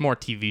types, and it's more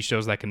TV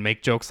shows that can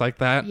make jokes like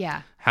that.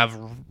 Yeah. Have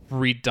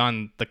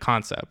redone the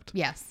concept.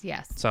 Yes.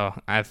 So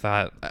I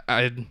thought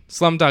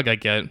Slumdog I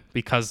get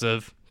because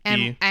of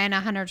and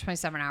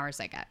 127 Hours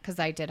I get, because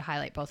I did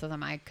highlight both of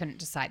them. I couldn't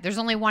decide. There's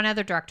only one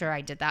other director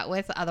I did that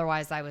with.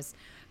 Otherwise, I was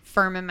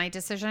firm in my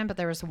decision. But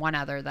there was one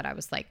other that I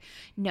was like,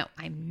 no,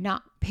 I'm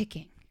not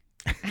picking.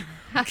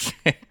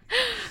 Okay.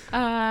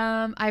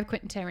 I have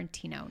Quentin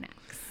Tarantino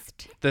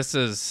next. This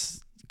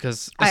is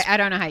because I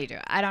don't know how you do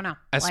it. I don't know.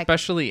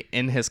 Especially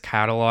in his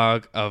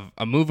catalog of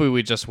a movie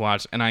we just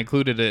watched, and I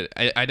included it.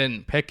 I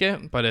didn't pick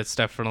it, but it's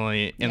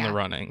definitely in the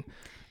running.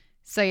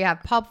 So you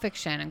have Pulp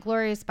Fiction,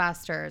 Inglourious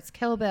Basterds,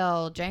 Kill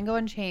Bill, Django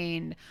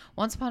Unchained,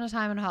 Once Upon a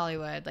Time in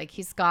Hollywood. Like,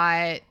 he's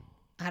got,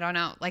 I don't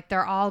know, like,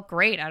 they're all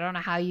great. I don't know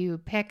how you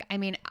pick. I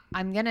mean,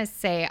 I'm going to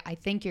say I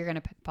think you're going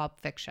to pick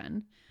Pulp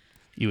Fiction.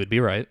 You would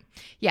be right.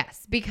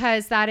 Yes,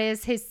 because that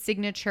is his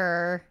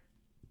signature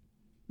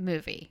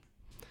movie.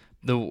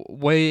 The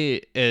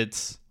way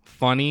it's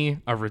funny,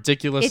 a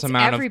ridiculous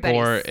amount of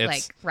gore. It's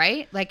like,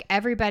 right? Like,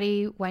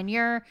 everybody, when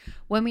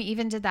we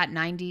even did that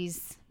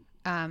 90s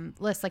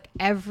list, like,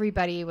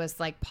 everybody was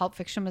like, Pulp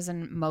Fiction was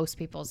in most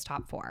people's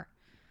top 4.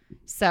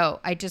 So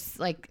I just,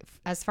 like,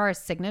 as far as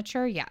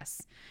signature,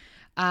 yes.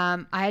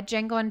 I had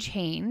Django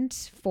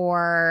Unchained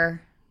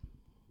for,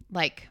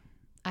 like,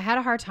 I had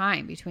a hard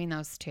time between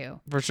those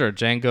 2. For sure.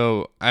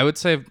 Django, I would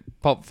say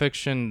Pulp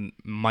Fiction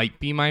might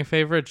be my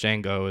favorite.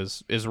 Django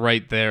is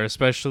right there,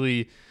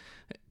 especially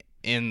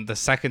in the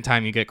second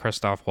time you get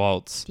Christoph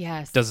Waltz.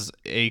 Yes. Does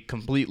a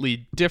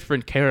completely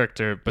different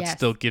character, but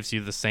still gives you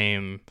the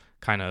same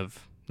kind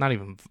of, not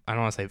even, I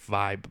don't want to say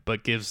vibe,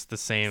 but gives the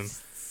same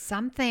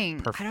something.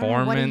 Performance. I don't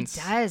know what he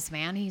does,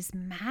 man. He's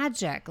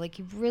magic. Like,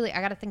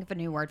 I got to think of a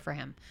new word for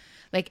him.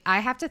 Like, I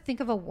have to think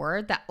of a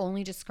word that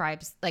only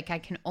describes, like, I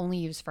can only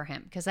use for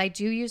him, because I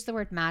do use the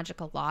word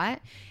magic a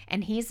lot,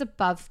 and he's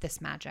above this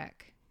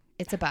magic.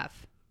 It's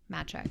above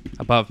magic.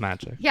 Above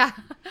magic. Yeah.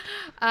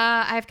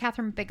 I have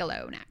Catherine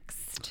Bigelow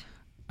next.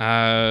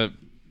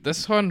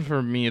 This one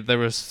for me, there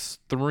was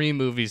 3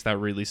 movies that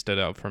really stood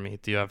out for me.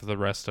 Do you have the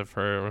rest of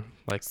her,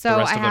 like, the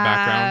rest of the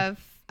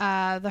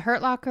background? The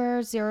Hurt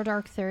Locker, Zero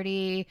Dark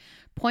 30,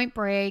 Point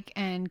Break,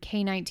 and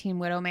K-19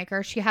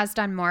 Widowmaker. She has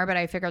done more, but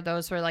I figured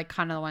those were, like,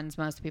 kind of the ones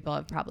most people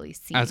have probably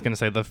seen. I was going to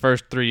say the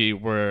first 3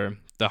 were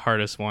the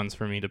hardest ones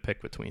for me to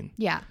pick between.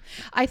 Yeah.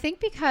 I think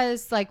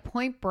because, like,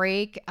 Point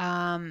Break,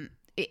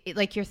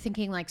 like, you're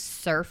thinking, like,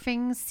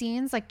 surfing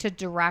scenes. Like, to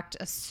direct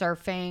a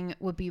surfing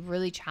would be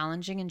really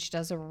challenging, and she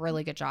does a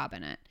really good job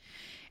in it.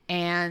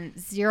 And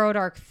Zero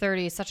Dark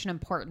 30 is such an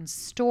important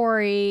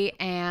story,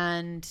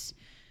 and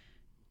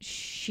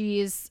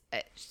she's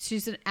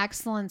an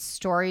excellent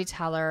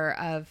storyteller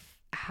of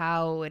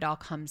how it all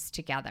comes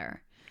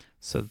together.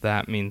 So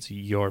that means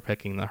you're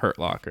picking The Hurt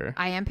Locker.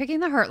 I am picking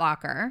The Hurt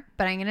Locker,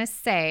 but I'm going to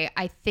say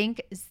I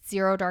think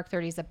Zero Dark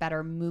 30 is a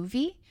better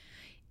movie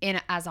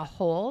as a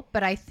whole,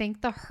 but I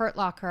think The Hurt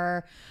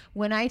Locker,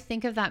 when I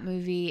think of that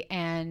movie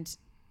and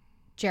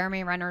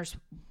Jeremy Renner's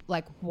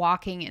like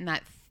walking in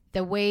that,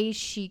 the way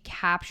she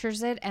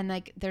captures it, and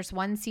like there's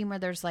one scene where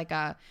there's like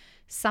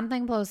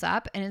something blows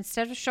up, and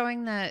instead of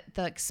showing the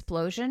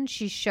explosion,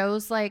 she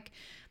shows like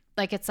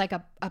it's like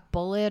a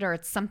bullet, or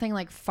it's something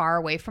like far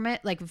away from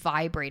it, like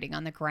vibrating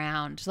on the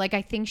ground. Like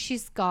I think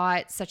she's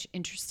got such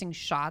interesting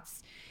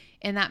shots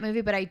in that movie.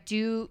 But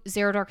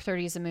Zero Dark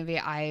 30 is a movie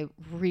I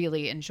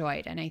really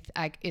enjoyed, and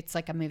I it's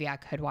like a movie I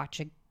could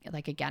watch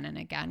like again and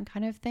again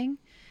kind of thing.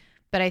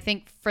 But I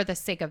think for the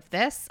sake of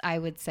this, I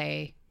would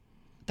say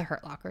The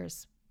Hurt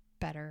Locker's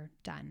better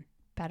done,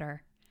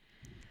 better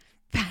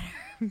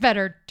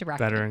directed,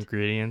 Better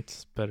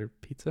ingredients, better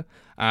pizza.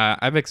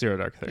 I pick Zero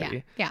Dark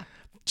 30. Yeah.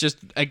 Just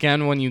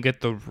again, when you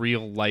get the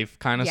real life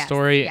kind of Yes,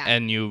 story, yeah.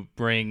 and you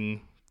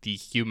bring the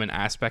human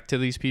aspect to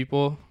these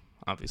people,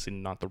 obviously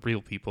not the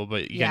real people,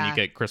 but again, Yeah. you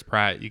get Chris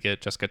Pratt, you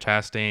get Jessica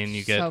Chastain,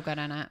 you get So good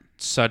in it.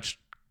 such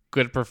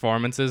good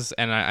performances.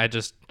 And I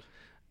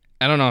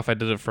don't know if I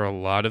did it for a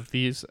lot of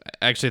these.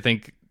 I actually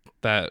think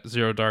that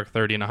Zero Dark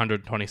 30 and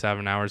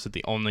 127 Hours are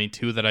the only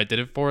two that I did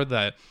it for,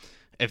 that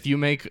if you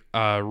make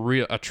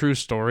a true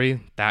story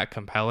that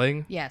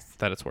compelling, Yes.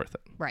 that it's worth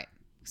it. Right.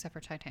 Except for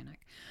Titanic.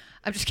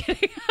 I'm just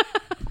kidding.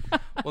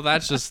 Well,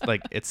 that's just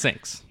like, it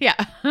sinks. Yeah.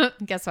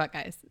 Guess what,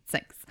 guys? It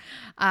sinks.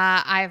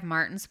 I have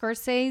Martin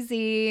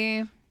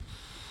Scorsese.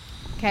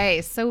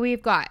 Okay, so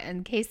we've got,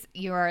 in case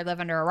you live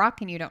under a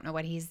rock and you don't know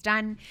what he's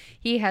done,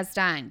 he has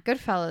done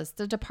Goodfellas,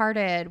 The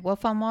Departed,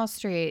 Wolf on Wall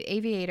Street,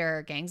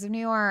 Aviator, Gangs of New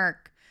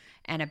York,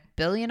 and a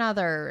billion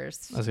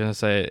others. I was going to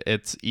say,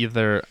 it's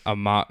either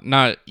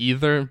not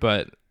either,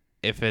 but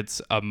if it's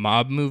a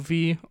mob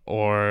movie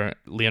or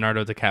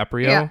Leonardo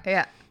DiCaprio,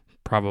 Yeah,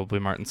 probably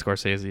Martin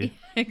Scorsese.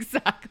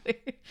 exactly.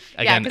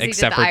 Again, because he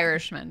except did The for-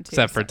 Irishman, too.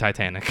 Except for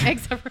Titanic.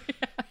 Except for,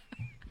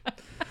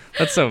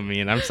 That's so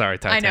mean. I'm sorry,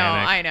 Titanic.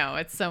 I know.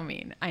 It's so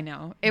mean. I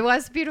know. It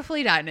was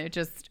beautifully done. It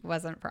just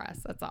wasn't for us.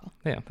 That's all.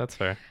 Yeah, that's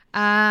fair.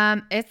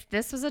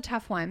 This was a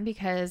tough one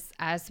because,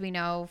 as we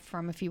know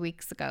from a few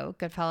weeks ago,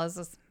 Goodfellas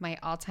is my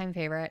all-time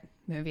favorite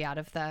movie out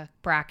of the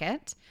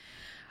bracket.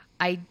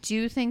 I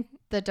do think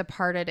The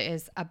Departed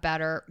is a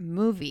better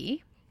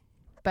movie,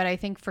 but I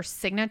think for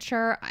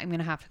signature, I'm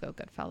gonna have to go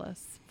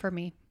Goodfellas for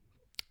me.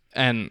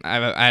 And I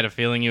had a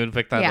feeling you would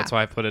pick that. Yeah. That's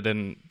why I put it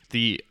in.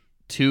 The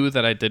two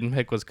that I didn't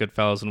pick was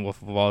Goodfellas and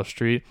Wolf of Wall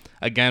Street.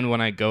 Again, when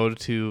I go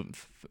to,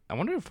 I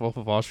wonder if Wolf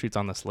of Wall Street's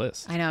on this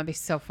list. I know it'd be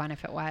so fun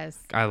if it was.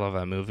 I love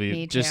that movie.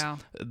 Me Just too.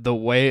 the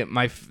way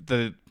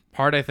the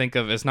part I think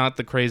of is not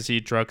the crazy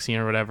drug scene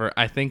or whatever.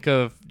 I think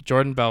of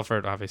Jordan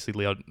Belfort, obviously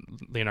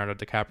Leonardo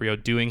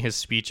DiCaprio, doing his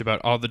speech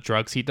about all the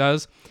drugs he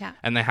does. Yeah.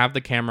 And they have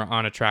the camera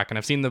on a track. And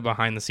I've seen the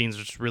behind the scenes,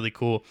 which is really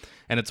cool.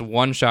 And it's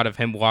one shot of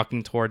him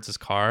walking towards his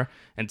car.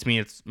 And to me,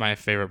 it's my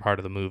favorite part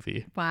of the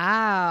movie.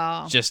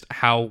 Wow. Just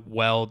how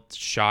well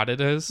shot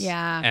it is.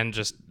 Yeah. And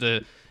just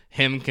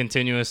him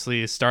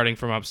continuously starting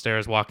from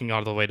upstairs, walking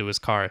all the way to his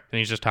car. And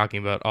he's just talking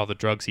about all the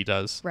drugs he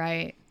does.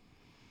 Right.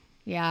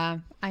 Yeah,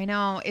 I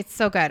know. It's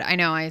so good. I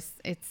know. It's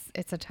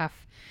a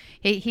tough.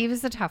 He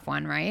was a tough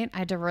one, right? I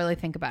had to really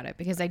think about it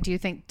because I do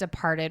think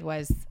Departed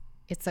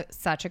it's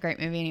such a great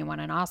movie and he won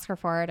an Oscar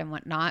for it and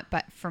whatnot.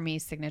 But for me,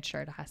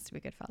 signature, it has to be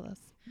Goodfellas.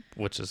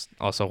 Which is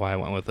also why I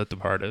went with The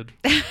Departed.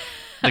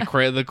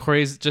 the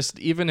crazy, just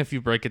even if you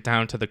break it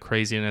down to the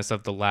craziness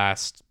of the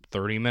last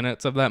 30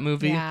 minutes of that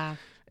movie, Yeah.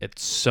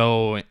 it's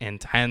so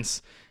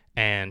intense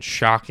and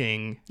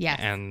shocking. Yes.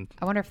 And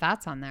I wonder if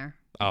that's on there.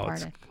 oh,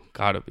 it's Departed.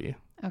 gotta be.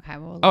 Okay.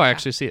 Well. Oh, I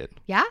actually see it.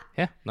 Yeah.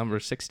 Yeah, number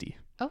 60.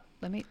 Oh,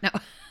 let me. No.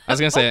 I was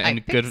gonna say, I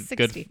and picked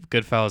 60.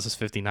 Goodfellas is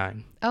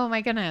 59. Oh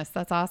my goodness,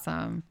 that's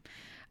awesome.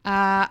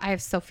 I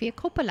have Sofia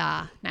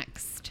Coppola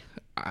next.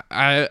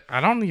 I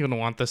don't even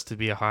want this to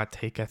be a hot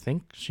take. I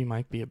think she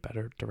might be a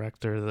better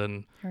director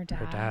than Her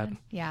dad.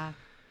 Yeah.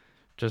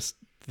 Just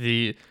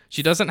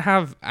she doesn't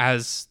have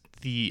as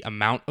the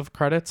amount of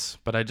credits,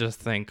 but I just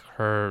think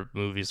her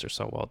movies are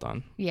so well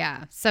done.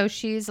 Yeah. So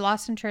she's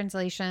Lost in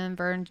Translation,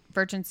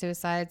 Virgin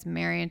Suicides,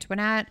 Mary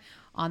Antoinette,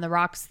 On the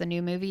Rocks, the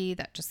new movie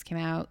that just came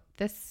out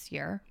this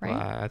year, right?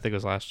 I think it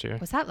was last year.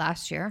 Was that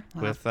last year?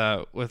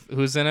 Wow. With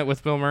who's in it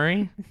with Bill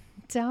Murray?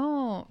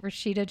 Don't.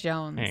 Rashida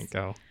Jones. There you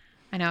go.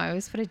 I know. I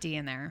always put a D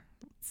in there.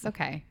 It's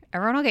okay.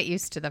 Everyone will get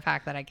used to the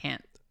fact that I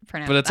can't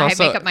pronounce. But it's I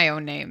also- make up my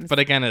own names. But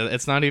again,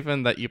 it's not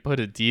even that you put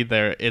a D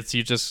there. It's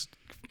you just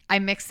I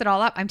mix it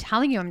all up. I'm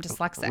telling you, I'm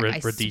dyslexic.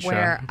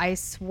 Radisha. I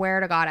swear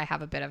to God, I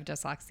have a bit of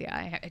dyslexia.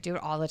 I do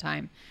it all the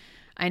time.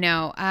 I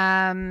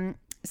know.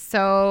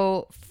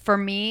 So for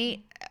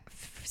me,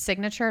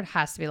 signature, it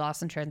has to be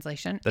Lost in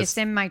Translation. It's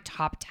in my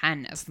top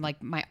 10 of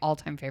like my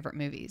all-time favorite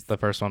movies. the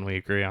first one we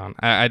agree on.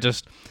 I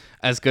just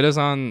as good as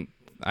on.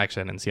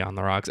 Actually, I didn't see On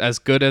the Rocks. As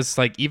good as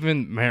like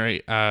even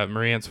Marie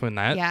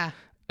Antoinette. Yeah.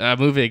 A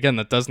movie again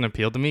that doesn't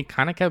appeal to me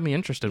kind of kept me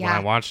interested when Yeah.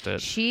 I watched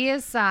it. She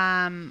is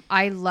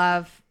I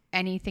love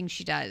anything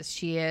she does.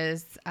 She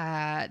is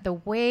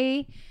the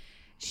way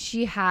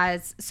she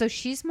has. So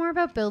she's more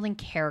about building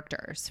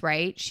characters,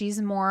 right?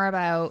 She's more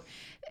about.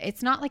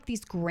 It's not like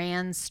these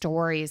grand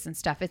stories and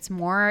stuff. It's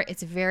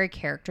very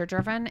character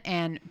driven.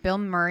 And Bill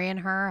Murray and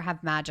her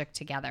have magic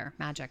together.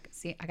 Magic.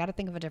 See, I got to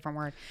think of a different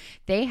word.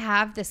 They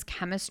have this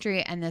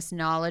chemistry and this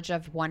knowledge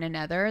of one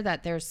another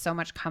that there's so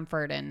much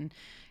comfort in.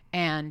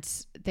 And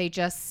they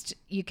just,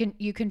 you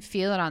can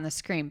feel it on the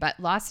screen. But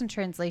Lost in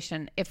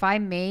Translation, I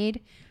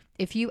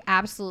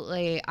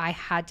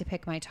had to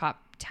pick my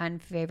top 10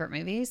 favorite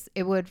movies,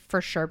 it would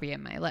for sure be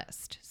in my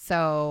list.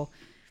 So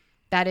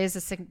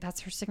that's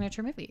her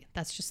signature movie.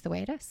 That's just the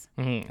way it is.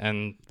 Mm-hmm.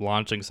 And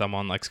launching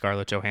someone like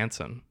Scarlett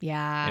Johansson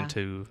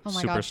into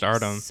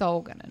superstardom. She's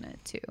so good in it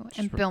too.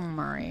 And Bill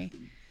Murray.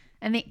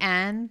 And the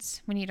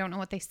end, when you don't know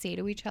what they say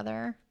to each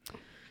other,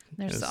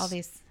 there's all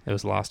these. It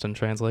was Lost in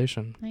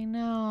Translation. I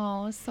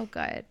know. It's so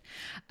good.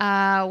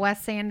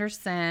 Wes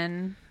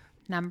Anderson,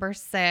 number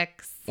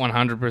 6.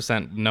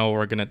 100% no,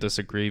 we're going to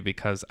disagree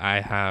because I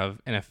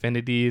have an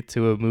affinity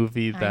to a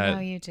movie that... I know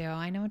you do.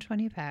 I know which one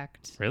you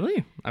picked.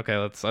 Really? Okay,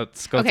 let's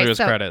go through his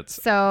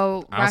credits.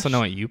 So I also know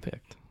what you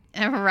picked.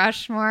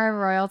 Rushmore,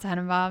 Royal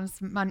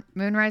Tenenbaums,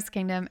 Moonrise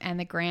Kingdom, and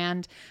the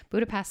Grand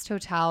Budapest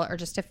Hotel are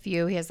just a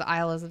few. He has the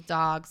Isles of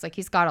Dogs. Like,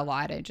 he's got a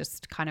lot. I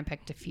just kind of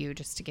picked a few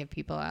just to give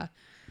people a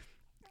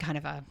kind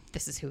of a,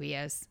 this is who he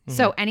is. Mm-hmm.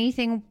 So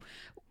anything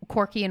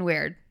quirky and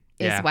weird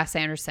is Wes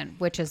Anderson,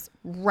 which is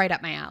right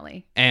up my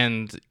alley.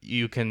 And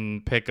you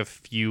can pick a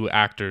few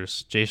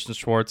actors. Jason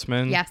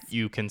Schwartzman. Yes.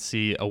 You can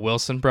see a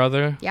Wilson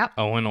brother. Yep.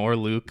 Owen or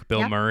Luke.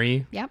 Bill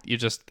Murray. Yep.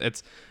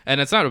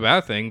 And it's not a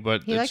bad thing,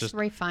 but he it's likes just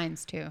Ray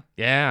Fiennes too.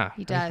 Yeah.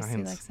 He does. He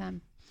likes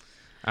him.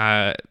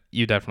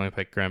 You definitely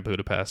picked Grand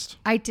Budapest.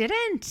 I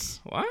didn't.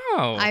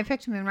 Wow. I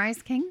picked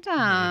Moonrise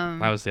Kingdom.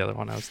 That was the other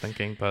one I was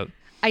thinking, but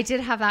I did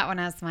have that one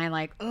as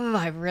my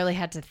I really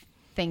had to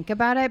think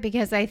about it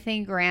because I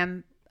think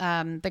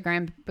the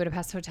Grand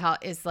Budapest Hotel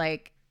is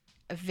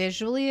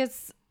visually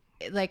it's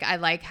I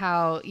like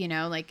how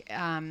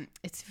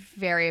it's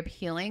very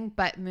appealing,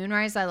 but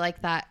Moonrise I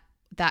like that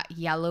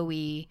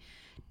yellowy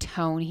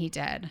tone he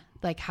did,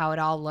 how it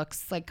all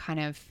looks kind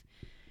of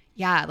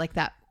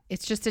that.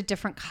 It's just a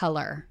different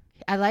color.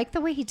 I like the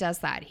way he does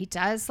that. He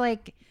does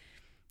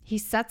he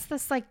sets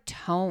this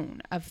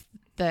tone of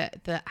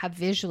the how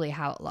visually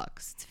how it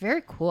looks. It's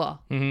very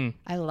cool. Mm-hmm.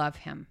 I love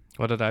him.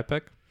 What did I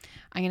pick?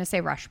 I'm going to say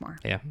Rushmore.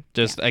 Yeah.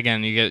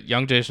 Again, you get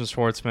young Jason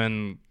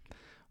Schwartzman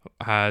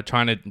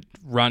trying to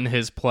run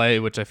his play,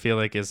 which I feel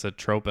like is a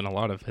trope in a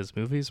lot of his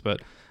movies.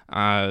 But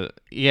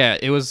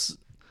it was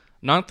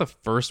not the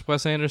first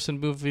Wes Anderson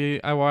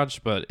movie I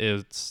watched, but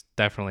it's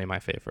definitely my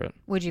favorite.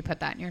 Would you put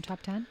that in your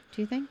top 10,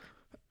 do you think?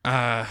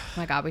 Oh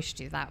my God, we should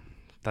do that.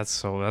 That's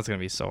going to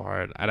be so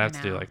hard. I'd have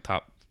to do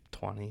top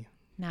 20.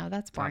 No,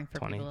 that's boring for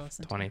 20, people to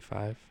listen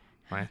 25.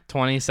 My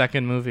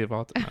 22nd movie of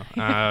all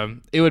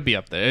time. It would be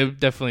up there. It would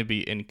definitely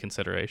be in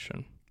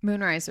consideration.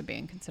 Moonrise would be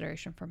in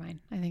consideration for mine.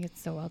 I think it's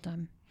so well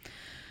done.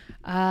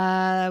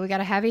 We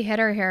got a heavy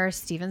hitter here,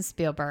 Steven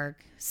Spielberg.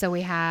 So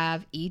we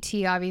have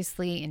E.T.,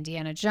 obviously,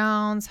 Indiana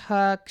Jones,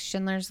 Hook,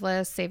 Schindler's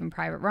List, Saving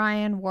Private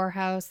Ryan, War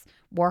Horse,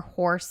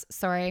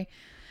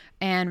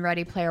 and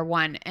Ready Player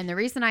One. And the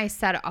reason I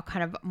said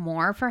kind of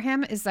more for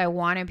him is I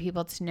wanted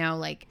people to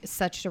know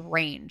such a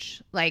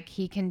range.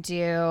 He can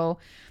do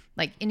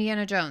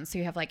Indiana Jones, so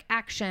you have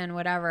action,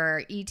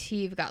 whatever. E.T.,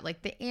 you've got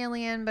the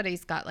alien, but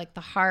he's got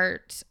the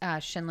heart.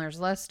 Schindler's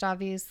List,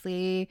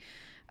 obviously.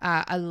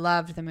 I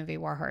loved the movie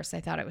War Horse. I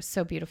thought it was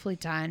so beautifully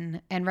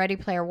done. And Ready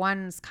Player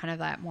One is kind of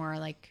that more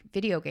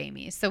video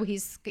gamey. So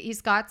he's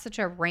got such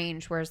a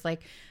range. Whereas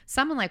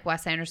someone like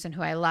Wes Anderson,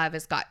 who I love,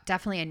 has got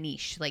definitely a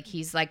niche.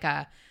 He's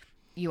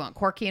you want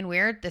quirky and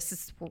weird.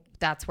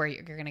 That's where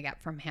you're gonna get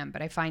from him.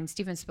 But I find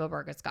Steven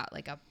Spielberg has got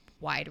a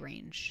wide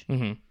range.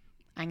 Mm-hmm.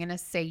 I'm going to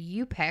say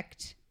you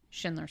picked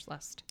Schindler's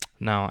List.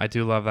 No, I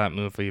do love that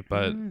movie,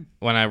 but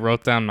when I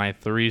wrote down my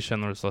 3,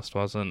 Schindler's List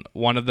wasn't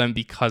one of them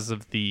because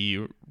of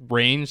the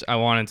range. I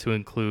wanted to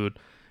include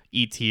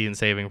E.T. and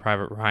Saving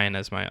Private Ryan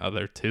as my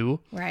other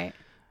 2. Right.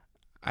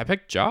 I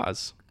picked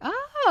Jaws.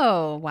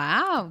 Oh,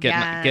 wow. Get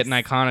an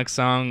iconic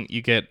song.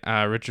 You get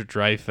Richard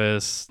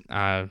Dreyfuss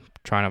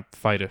trying to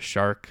fight a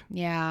shark.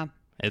 Yeah.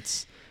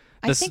 It's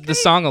the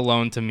song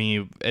alone to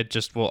me, it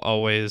just will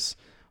always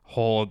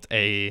hold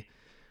a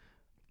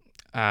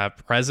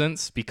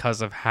presence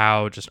because of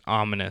how just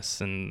ominous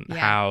and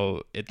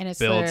how it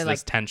builds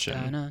this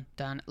tension.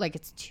 Dun.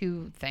 It's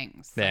 2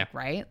 things. Yeah.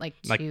 Right?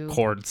 Two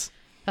chords.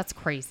 That's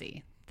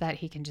crazy that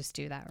he can just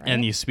do that, right?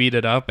 And you speed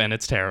it up and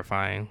it's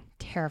terrifying.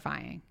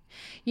 Terrifying.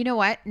 You know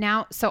what?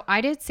 Now, so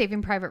I did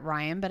Saving Private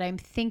Ryan, but I'm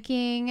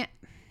thinking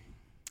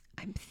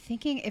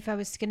if I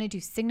was going to do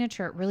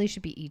signature, it really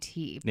should be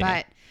E.T.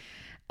 Yeah.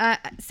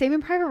 But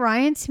Saving Private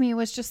Ryan to me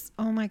was just,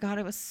 oh my God,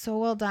 it was so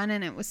well done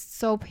and it was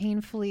so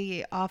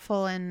painfully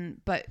awful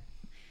but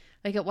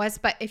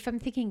if I'm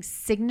thinking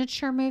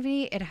signature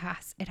movie, it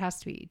has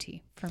to be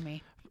E.T. for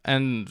me.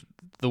 And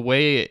the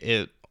way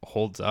it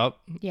holds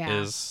up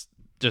Yeah. is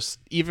just,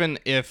 even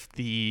if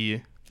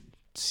the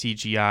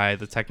CGI,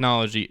 the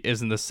technology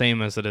isn't the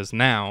same as it is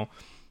now,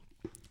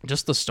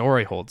 just the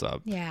story holds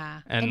up.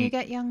 Yeah. And- And you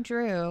get young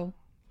Drew,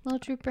 little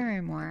Drew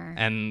Barrymore.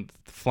 And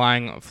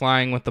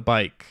flying with the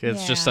bike,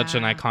 it's just such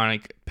an Yeah.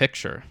 iconic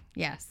picture.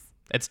 Yes.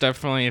 It's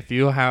definitely, if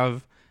you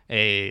have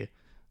a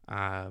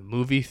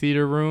movie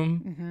theater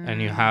room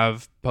and you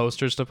have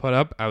posters to put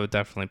up, I would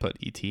definitely put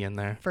E.T. in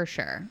there. For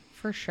sure.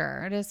 For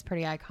sure. It is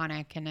pretty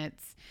iconic, and it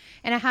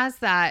has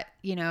that,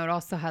 it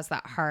also has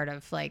that heart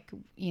of like,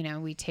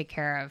 we take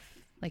care of,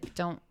 like,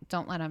 don't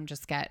let him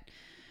just get,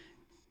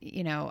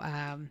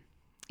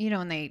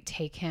 when they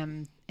take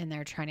him and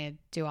they're trying to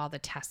do all the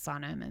tests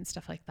on him and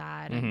stuff like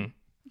that. And,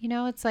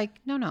 it's like,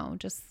 no,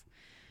 just,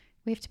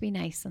 we have to be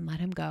nice and let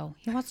him go.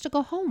 He wants to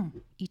go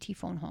home. E.T.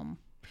 phone home.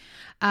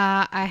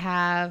 I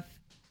have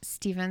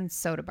Steven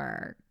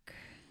Soderbergh.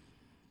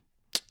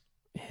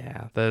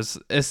 Yeah,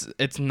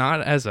 it's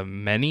not as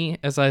many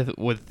as I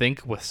would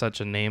think with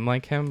such a name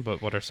like him,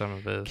 but what are some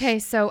of his? Okay,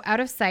 so Out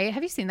of Sight.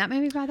 Have you seen that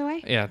movie, by the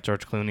way? Yeah,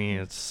 George Clooney.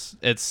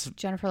 It's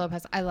Jennifer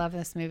Lopez. I love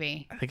this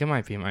movie. I think it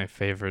might be my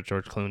favorite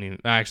George Clooney.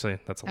 Actually,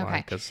 that's a lie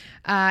Okay. because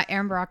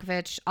Aaron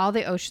Brockovich, all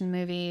the Ocean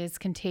movies,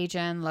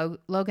 Contagion,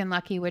 Logan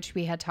Lucky, which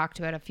we had talked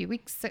about a few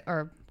weeks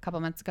or a couple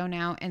months ago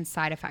now, and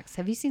Side Effects.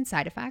 Have you seen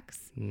Side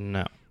Effects?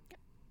 no.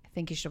 I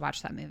think you should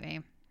watch that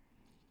movie.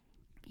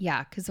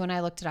 Yeah, because when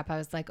I looked it up, I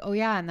was like, oh,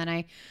 yeah. And then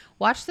I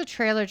watched the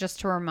trailer just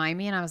to remind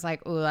me, and I was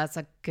like, oh, that's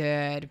a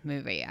good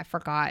movie. I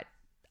forgot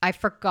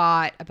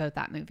about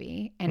that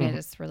movie, and it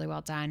is really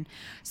well done.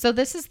 So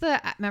this is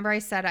remember I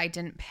said I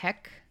didn't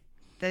pick?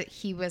 That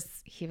he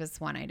was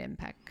one I didn't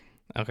pick.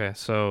 Okay,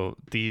 so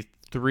the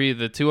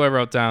two I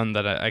wrote down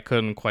that I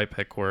couldn't quite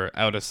pick were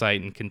Out of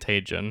Sight and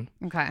Contagion.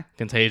 Okay.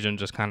 Contagion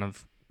just kind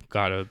of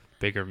got a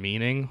bigger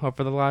meaning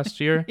over the last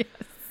year. Yes.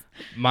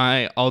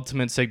 My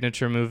ultimate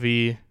signature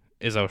movie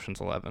is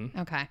Ocean's 11.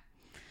 Okay.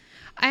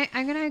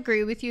 I'm going to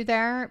agree with you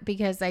there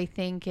because I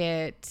think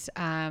I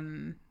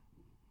don't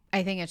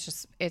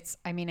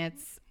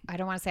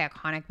want to say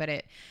iconic, but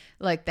it,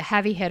 like, the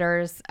heavy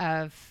hitters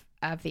of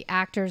the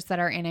actors that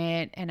are in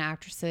it and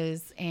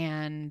actresses,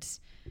 and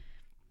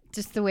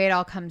just the way it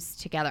all comes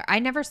together. I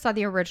never saw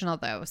the original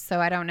though, so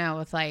I don't know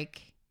with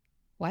like,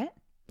 what?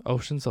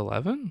 Ocean's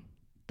 11?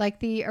 Like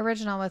the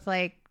original with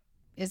like,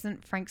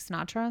 isn't Frank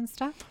Sinatra and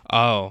stuff?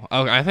 Oh,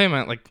 I think I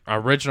meant like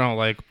original,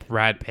 like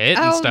Brad Pitt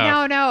and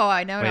stuff. Oh, no,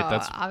 I know. Wait, No,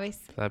 that's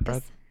obviously. is that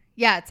Brad?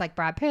 Yeah, it's like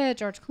Brad Pitt,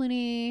 George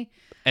Clooney,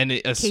 And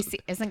Casey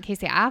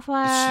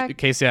Affleck.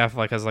 Casey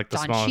Affleck has like the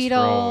Don smallest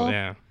Cheadle. role.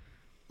 Yeah.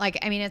 Like,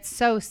 I mean, it's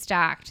so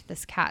stacked.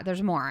 This cat.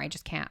 There's more. I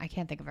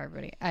can't think of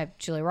everybody.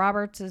 Julia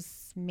Roberts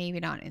is maybe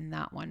not in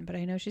that one, but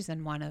I know she's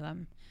in one of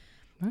them.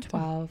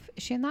 12.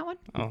 Is she in that one?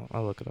 Oh,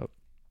 I'll look it up.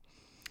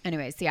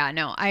 Anyways, yeah,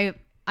 no, I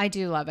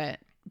do love it.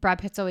 Brad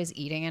Pitt's always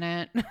eating in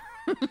it.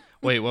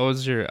 Wait, what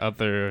was your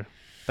other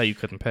that you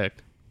couldn't pick?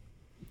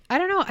 I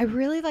don't know. I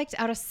really liked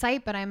Out of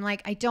Sight, but I'm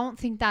like, I don't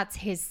think that's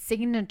his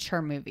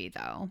signature movie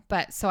though.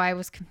 But so I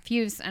was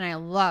confused, and I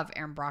love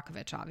Aaron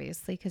Brockovich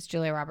obviously because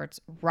Julia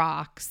Roberts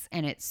rocks,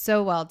 and it's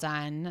so well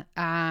done.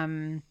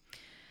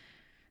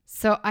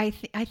 So I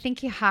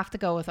think you have to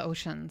go with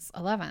Ocean's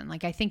 11.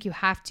 Like, I think you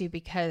have to,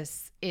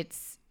 because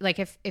it's like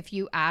if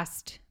you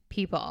asked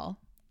people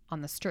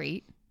on the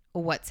street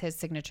what's his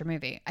signature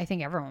movie, I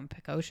think everyone would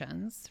pick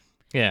Ocean's.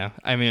 Yeah,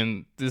 I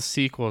mean, the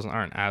sequels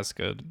aren't as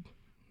good,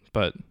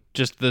 but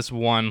just this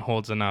one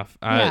holds enough.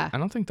 Yeah. I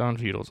don't think Don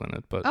Cheadle's in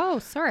it, but Oh,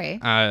 sorry.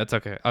 it's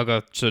okay. I'll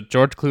go. So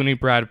George Clooney,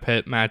 Brad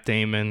Pitt, Matt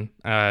Damon,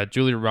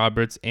 Julia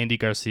Roberts, Andy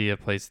Garcia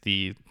plays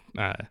the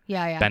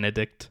Yeah.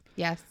 Benedict.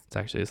 Yes. It's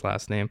actually his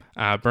last name.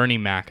 Bernie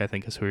Mac, I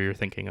think, is who you're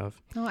thinking of.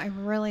 No, I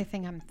really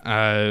think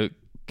I'm.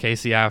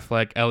 Casey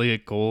Affleck,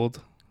 Elliot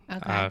Gould.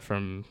 Okay.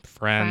 From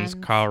Friends,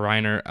 Friends. Carl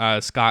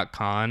Reiner, Scott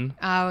Conn,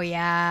 Oh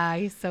yeah,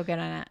 he's so good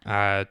in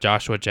it.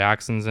 Joshua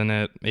Jackson's in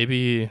it.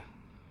 Maybe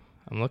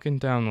I'm looking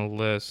down the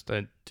list.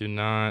 I do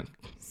not.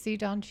 See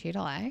Don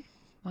Cheadle, eh?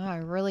 Wow, I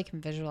really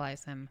can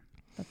visualize him.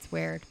 That's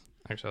weird.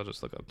 Actually, I'll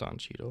just look up Don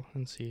Cheadle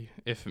and see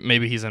if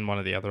maybe he's in one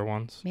of the other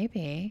ones.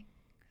 Maybe.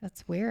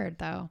 That's weird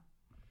though.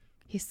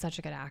 He's such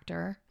a good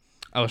actor.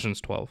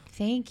 Ocean's 12.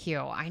 Thank you.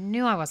 I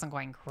knew I wasn't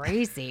going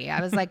crazy. I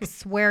was like,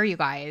 swear you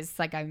guys.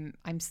 Like I'm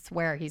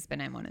swear he's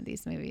been in one of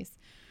these movies.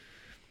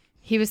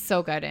 He was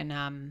so good in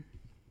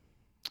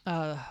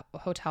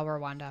Hotel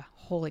Rwanda.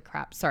 Holy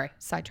crap. Sorry,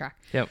 sidetrack.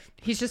 Yep.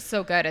 He's just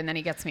so good, and then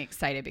he gets me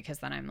excited because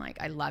then I'm like,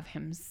 I love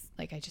him.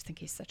 Like, I just think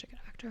he's such a good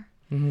actor.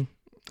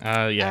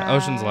 Yeah,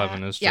 Ocean's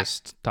 11 is yeah.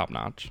 just top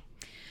notch.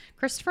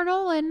 Christopher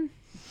Nolan.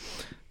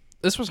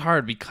 This was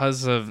hard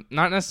because of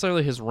not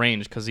necessarily his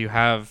range, because you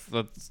have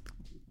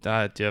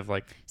do you have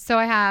like So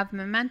I have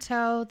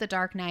Memento, The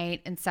Dark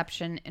Knight,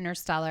 Inception,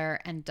 Interstellar,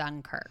 and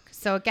Dunkirk.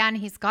 So again,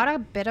 he's got a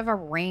bit of a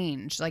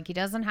range. Like, he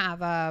doesn't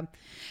have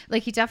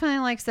he definitely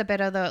likes a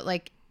bit of the,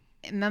 like,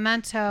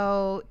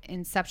 Memento,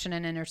 Inception,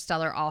 and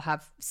Interstellar all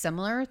have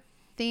similar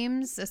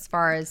themes as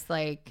far as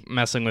like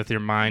messing with your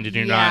mind, and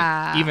you're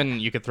Yeah. not even.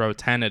 You could throw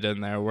Tenet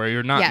in there, where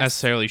you're not Yes.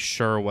 necessarily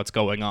sure what's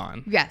going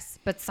on. yes,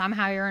 but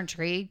somehow you're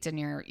intrigued and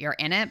you're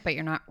in it, but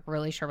you're not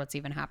really sure what's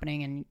even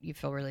happening, and you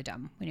feel really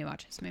dumb when you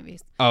watch his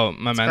movies. Oh,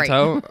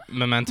 Memento,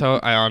 Memento.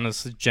 I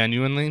honestly,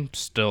 genuinely,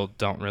 still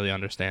don't really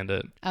understand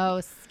it.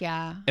 Oh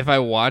yeah, If I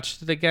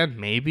watched it again,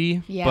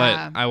 maybe. Yeah.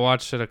 But I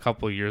watched it a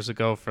couple years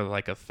ago for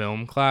like a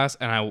film class,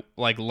 and I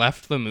like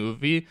left the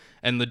movie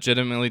and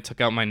legitimately took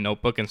out my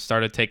notebook and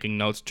started taking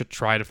notes to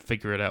try to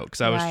figure it out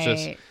because I was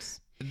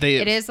just they.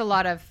 It is a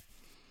lot of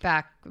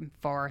back and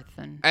forth,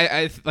 and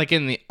I like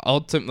in the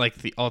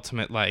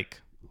ultimate like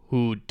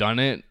who done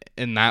it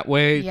in that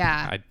way.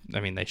 Yeah. I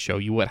mean they show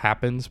you what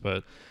happens,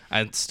 but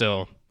I'm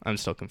still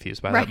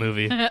confused by Right. that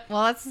movie.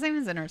 well, that's the same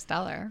as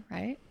Interstellar,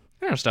 right?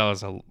 Interstellar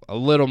is a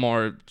little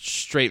more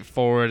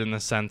straightforward in the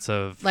sense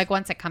of Like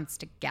once it comes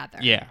together.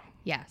 yeah,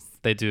 Yes.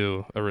 they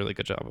do a really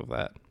good job of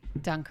that.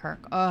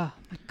 Dunkirk. Oh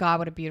my God,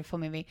 what a beautiful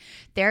movie.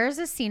 There's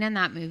a scene in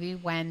that movie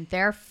when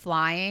they're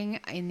flying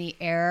in the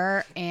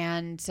air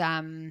and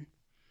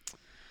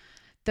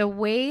the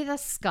way the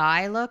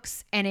sky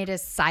looks and it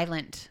is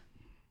silent.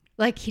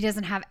 Like he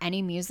doesn't have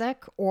any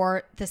music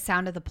or the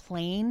sound of the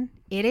plane.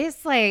 It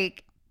is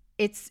like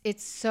it's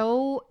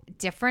so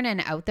different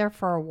and out there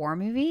for a war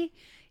movie.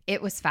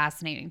 It was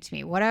fascinating to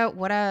me. What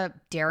a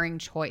daring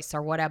choice,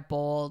 or what a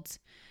bold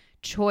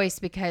choice,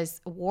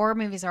 because war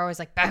movies are always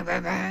like bang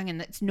bang bang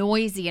and it's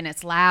noisy and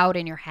it's loud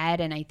in your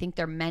head, and I think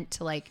they're meant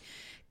to like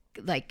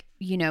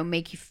you know,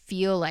 make you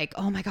feel like,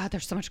 oh my God,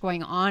 there's so much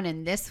going on,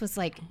 and this was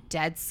like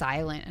dead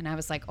silent, and I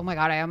was like, oh my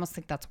God, I almost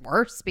think that's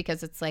worse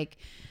because it's like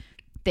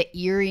the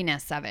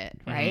eeriness of it,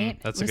 right?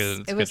 That's a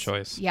good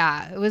choice.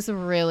 Yeah, it was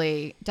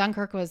really,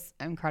 Dunkirk was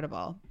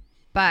incredible,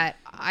 but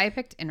I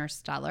picked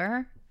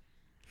Interstellar,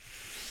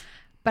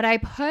 but I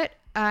put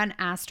an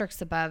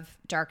asterisk above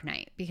Dark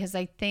Knight because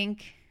I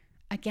think,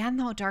 again,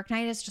 though, Dark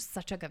Knight is just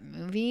such a good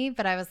movie,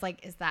 but I was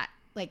like, is that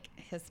like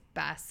his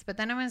best? But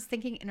then I was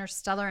thinking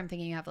Interstellar, I'm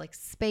thinking you have like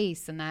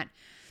space and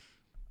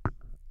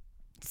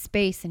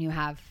you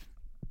have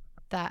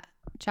that.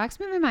 Jack's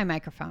moving my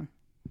microphone.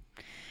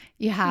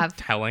 You have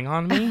Telling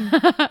on me?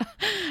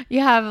 you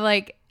have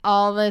like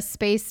all the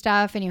space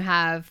stuff, and you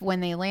have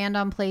when they land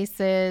on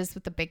places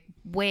with the big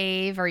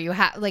wave, or you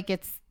have like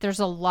there's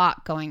a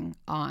lot going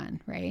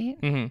on, right?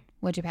 Mm-hmm.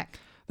 What'd you pick?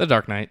 The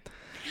Dark Knight.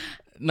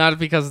 Not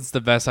because it's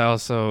the best.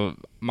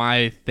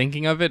 My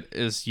thinking of it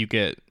is you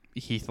get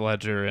Heath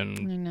Ledger I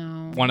in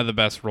know. one of the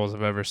best roles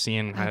I've ever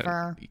seen.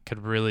 Ever.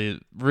 Could really,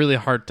 really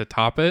hard to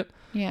top it.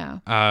 Yeah.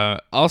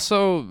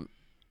 Also,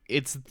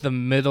 it's the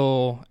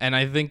middle, and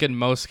I think in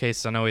most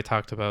cases, I know we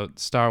talked about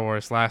Star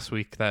Wars last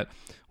week, that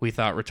we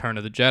thought Return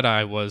of the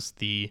Jedi was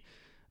the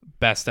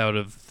best out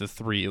of the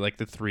three, like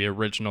the three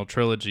original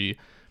trilogy.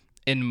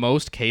 In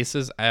most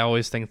cases, I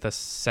always think the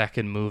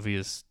second movie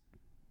is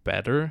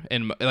better,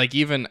 and like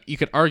even you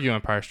could argue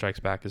Empire Strikes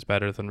Back is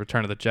better than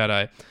Return of the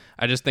Jedi.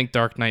 I just think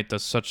Dark Knight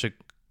does such a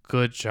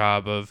good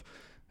job of,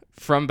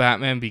 from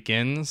Batman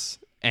Begins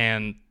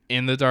and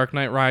in The Dark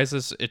Knight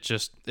Rises, it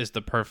just is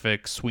the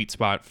perfect sweet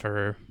spot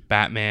for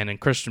Batman and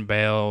Christian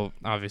Bale,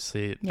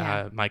 obviously.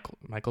 Yeah.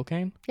 Michael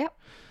Caine. Yep.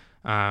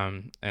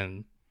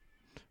 And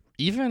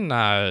even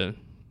I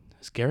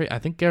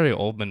think Gary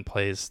Oldman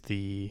plays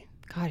the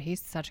God,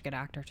 he's such a good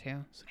actor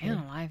too. Man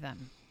alive,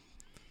 them.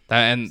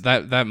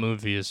 that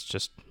movie is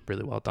just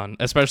really well done,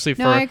 especially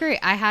for. No, I agree.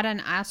 I had an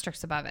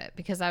asterisk above it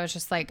because I was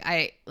just like,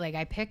 I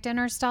picked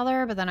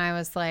Interstellar, but then I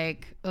was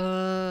like,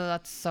 oh,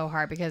 that's so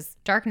hard because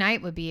Dark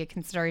Knight would be a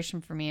consideration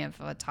for me of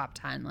a top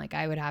 10. Like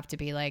I would have to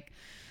be like,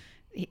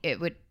 it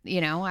would,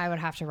 I would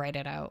have to write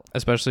it out.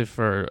 Especially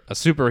for a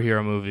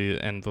superhero movie,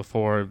 and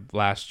before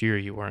last year,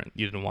 you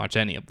didn't watch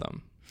any of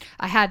them.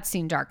 I had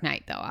seen Dark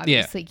Knight though,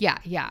 obviously. Yeah.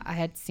 I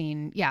had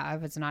seen, I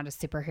was not a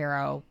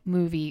superhero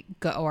movie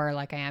goer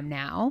like I am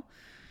now.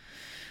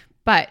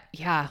 But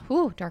yeah,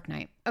 Dark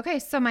Knight. Okay,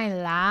 so my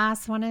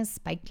last one is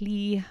Spike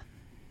Lee.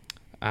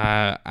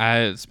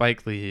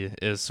 Spike Lee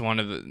is one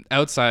of the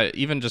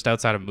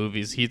outside of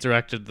movies. He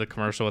directed the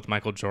commercial with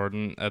Michael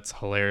Jordan. That's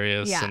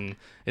hilarious. Yeah. And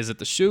is it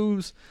the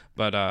shoes?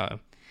 But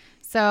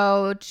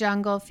So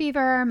Jungle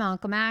Fever,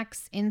 Malcolm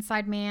X,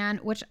 Inside Man,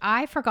 which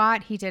I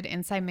forgot he did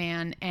Inside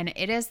Man, and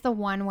it is the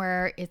one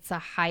where it's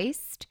a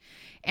heist,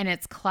 and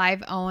it's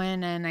Clive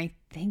Owen and I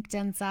think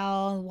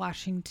Denzel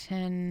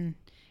Washington.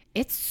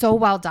 It's so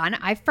well done.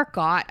 I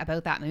forgot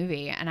about that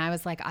movie, and I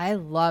was like, I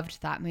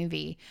loved that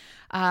movie.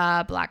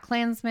 Black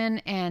Klansman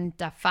and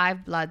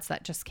Five Bloods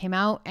that just came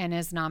out and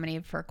is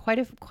nominated for quite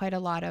a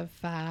lot of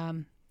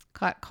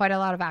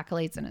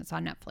accolades, and it's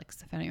on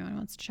Netflix if anyone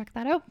wants to check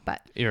that out.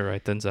 But you're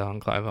right, Denzel and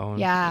Clive Owen.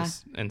 Yeah.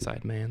 Is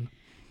Inside Man.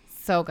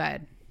 So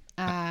good.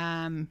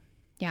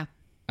 Yeah.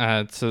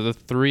 So the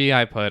three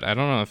I put, I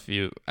don't know if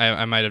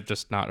I might have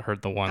just not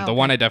heard the one. Oh, the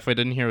one I definitely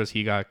didn't hear was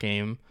He Got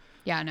Game.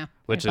 Yeah, no.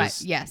 Which But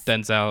is yes.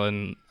 Denzel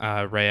and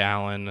Ray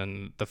Allen,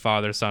 and the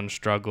father-son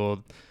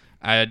struggled.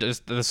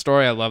 The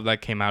story I love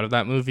that came out of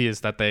that movie is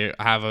that they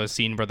have a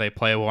scene where they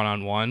play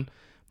one-on-one,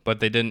 but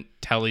they didn't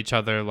tell each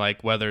other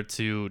like whether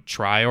to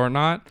try or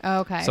not.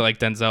 Okay. So like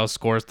Denzel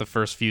scores the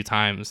first few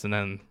times, and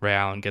then Ray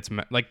Allen gets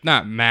like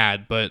not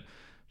mad, but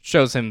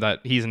shows him that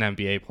he's an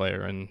NBA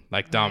player and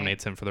like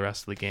dominates him for the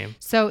rest of the game.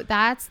 So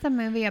that's the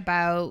movie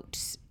about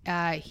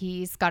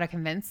he's got to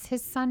convince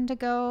his son to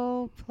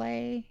go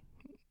play.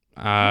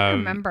 I don't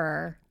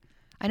remember.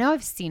 I know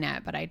I've seen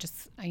it, but I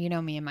just, you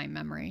know me and my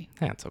memory.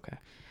 Yeah, it's okay.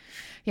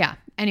 Yeah.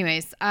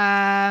 Anyways,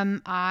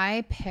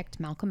 I picked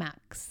Malcolm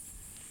X.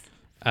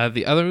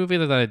 The other movie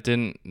that I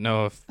didn't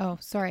know if Oh,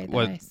 sorry.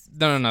 no.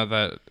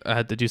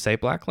 That did you say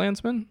Black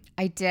Klansman?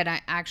 I did.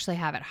 I actually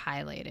have it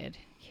highlighted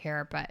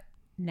here, but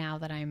now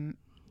that I'm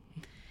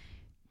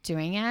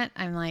doing it,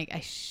 I'm like,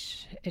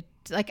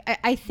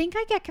 I think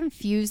I get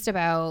confused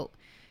about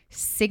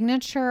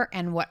Signature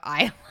and what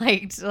I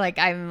liked. Like,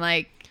 I'm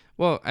like,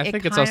 Well, I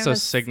think it's also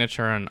was...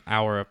 Signature in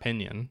our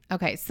opinion.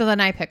 Okay, so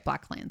then I picked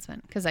Black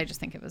Klansman because I just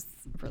think it was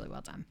really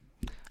well done.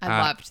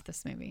 I loved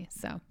this movie.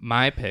 So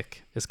my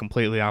pick is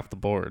completely off the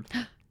board.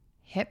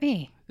 Hit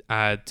me.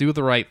 Do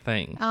the Right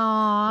Thing. Oh,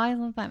 I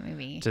love that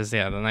movie. Just the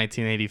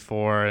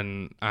 1984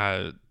 and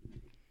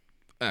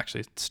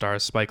actually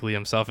stars Spike Lee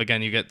himself.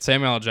 Again, you get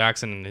Samuel L.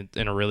 Jackson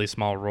in a really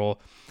small role.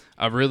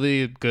 A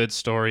really good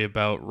story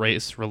about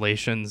race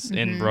relations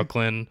in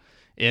Brooklyn,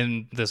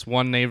 in this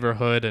one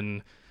neighborhood,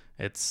 and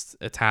it's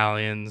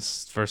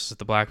Italians versus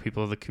the black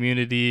people of the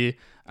community.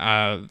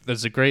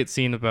 There's a great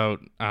scene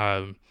about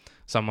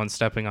someone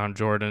stepping on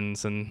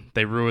Jordans and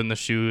they ruin the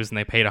shoes and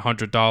they paid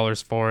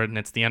 $100 for it and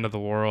it's the end of the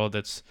world.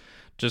 It's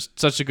just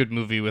such a good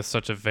movie with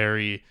such a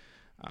very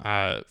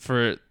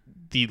for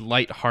the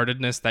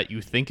lightheartedness that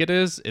you think it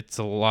is, it's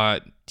a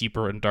lot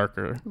deeper and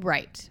darker.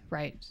 Right.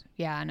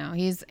 Yeah, no,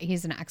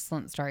 he's an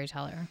excellent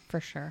storyteller for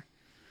sure.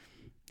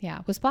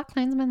 Yeah. Was Black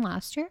Klansman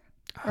last year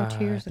or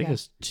 2 years ago? I think it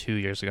was 2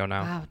 years ago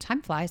now. Wow,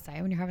 time flies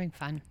by when you're having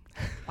fun.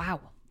 Wow.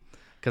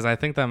 Because I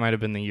think that might have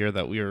been the year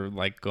that we were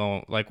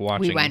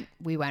watching.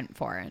 We went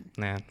for it.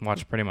 Yeah,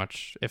 watched pretty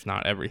much, if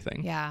not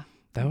everything. Yeah.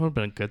 That would have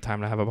been a good time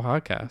to have a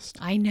podcast.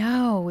 I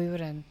know. We would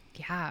have.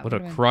 Yeah. Would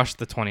have crushed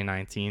the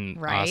 2019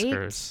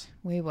 Oscars.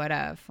 We would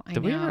have.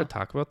 Did we ever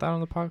talk about that on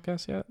the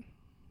podcast yet?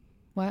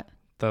 What?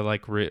 The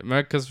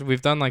because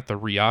we've done like the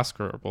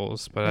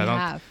re-Oscarables, but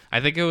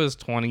I think it was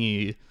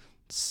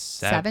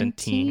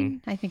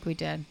 2017. I think we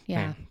did.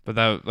 Yeah. But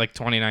that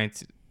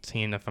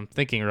 2019, if I'm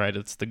thinking right,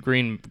 it's the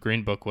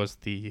Green Book was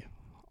the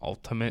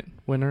ultimate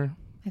winner.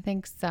 I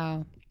think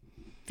so.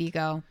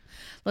 Vigo.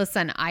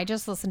 Listen, I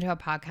just listened to a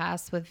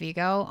podcast with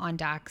Vigo on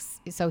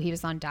Dax. So he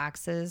was on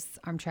Dax's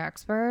Armchair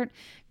Expert.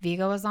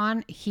 Vigo was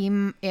on.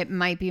 It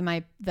might be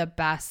the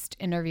best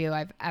interview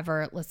I've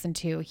ever listened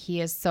to. He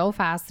is so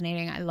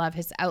fascinating. I love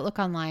his outlook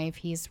on life.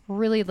 He's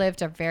really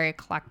lived a very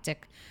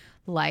eclectic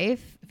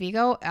life.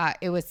 Vigo, I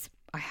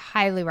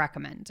highly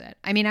recommend it.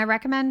 I mean, I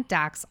recommend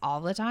Dax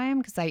all the time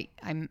because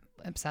I'm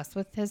obsessed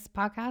with his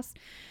podcast.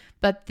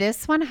 But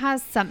this one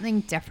has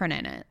something different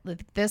in it.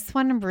 Like, this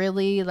one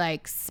really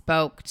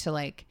spoke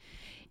to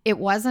it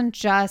wasn't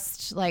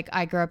just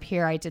I grew up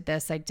here, I did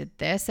this.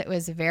 It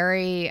was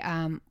very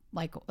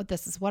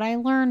this is what I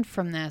learned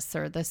from this,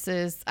 or this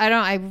is,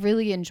 I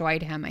really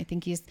enjoyed him. I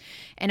think he's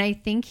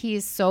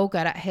so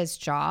good at his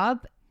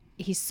job.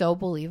 He's so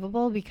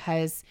believable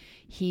because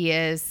he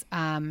is,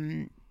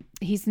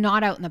 he's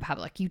not out in the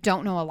public. You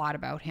don't know a lot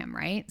about him,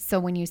 right? So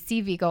when you see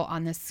Vigo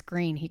on the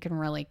screen, he can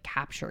really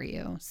capture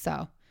you.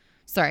 So,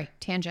 sorry,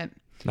 tangent.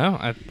 No,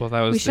 that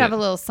was. We should have a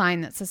little sign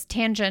that says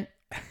tangent.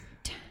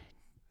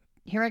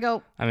 Here I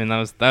go. I mean, that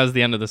was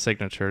the end of the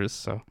signatures,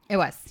 so it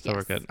was. So yes.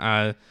 We're good.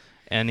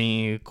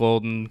 Any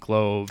Golden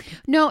Globe?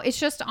 No, it's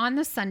just on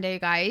this Sunday,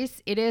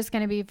 guys. It is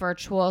going to be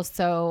virtual.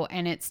 So,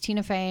 and it's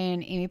Tina Fey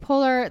and Amy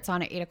Poehler. It's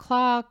on at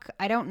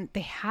 8:00.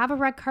 They have a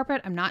red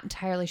carpet. I'm not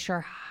entirely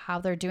sure how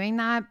they're doing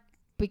that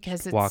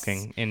because it's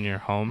walking in your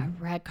home.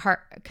 A red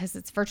carpet because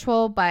it's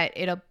virtual, but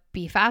it'll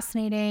be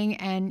fascinating.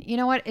 And you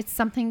know what? It's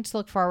something to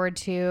look forward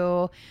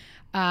to.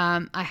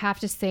 I have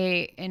to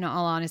say, in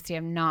all honesty,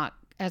 I'm not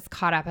as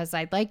caught up as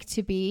I'd like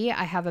to be.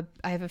 I have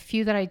a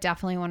few that I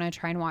definitely want to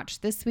try and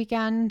watch this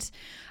weekend.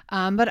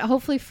 But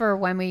hopefully for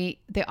when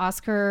the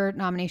Oscar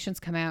nominations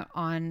come out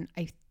on,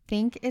 I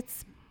think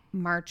it's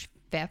March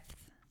 5th.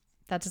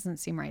 That doesn't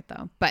seem right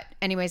though. But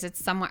anyways, I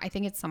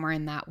think it's somewhere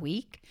in that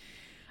week,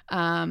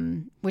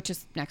 which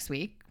is next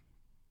week.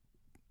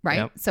 Right.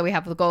 Yep. So we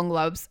have the Golden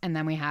Globes and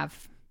then we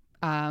have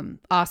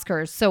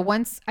Oscars. So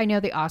once I know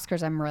the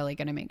Oscars, I'm really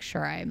going to make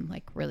sure I'm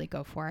really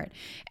go for it.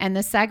 And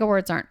the SAG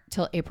Awards aren't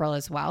till April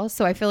as well.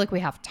 So I feel like we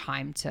have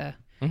time to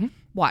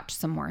watch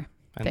some more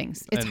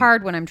things. It's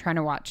hard when I'm trying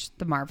to watch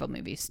the Marvel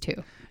movies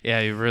too. Yeah,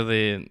 you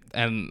really,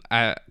 and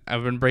I've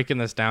been breaking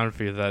this down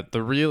for you that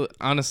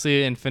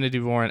honestly,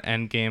 Infinity War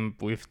and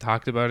Endgame, we've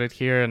talked about it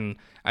here and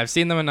I've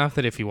seen them enough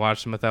that if you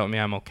watch them without me,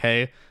 I'm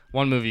okay.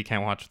 One movie you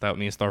can't watch without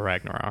me is Thor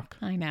Ragnarok.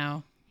 I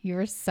know. You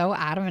were so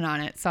adamant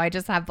on it. So I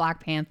just have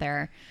Black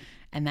Panther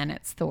and then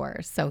it's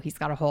Thor. So he's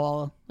got a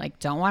whole,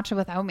 don't watch it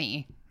without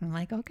me. I'm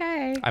like,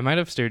 okay. I might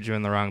have steered you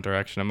in the wrong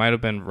direction. It might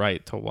have been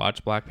right to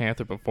watch Black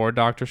Panther before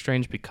Doctor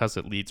Strange because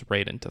it leads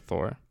right into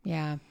Thor.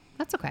 Yeah,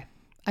 that's okay.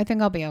 I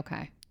think I'll be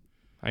okay.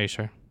 Are you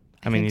sure?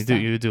 I mean, think so.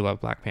 you do love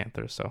Black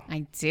Panther, so.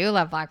 I do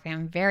love Black Panther.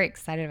 I'm very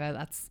excited about it.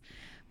 That's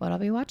what I'll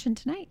be watching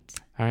tonight.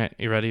 All right,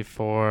 you ready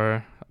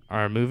for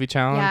our movie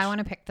challenge? Yeah, I want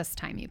to pick this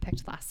time. You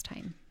picked last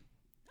time.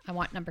 I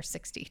want number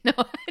 60. No,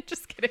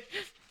 just kidding.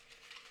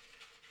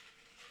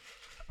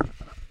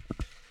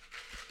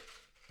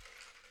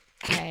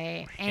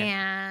 Okay,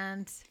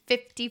 and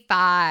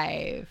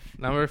 55.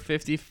 Number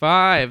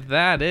 55.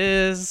 That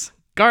is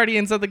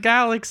Guardians of the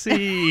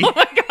Galaxy. Oh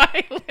my god,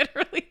 I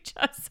literally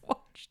just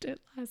watched it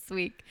last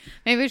week.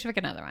 Maybe we should pick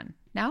another one.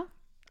 No?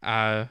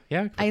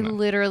 Yeah. I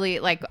literally,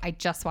 I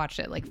just watched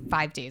it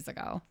 5 days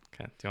ago.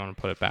 Okay. Do you want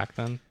to put it back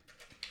then?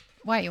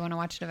 What, you want to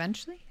watch it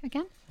eventually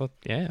again? Well,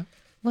 yeah.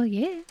 Well,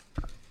 yeah.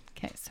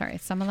 Okay, sorry.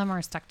 Some of them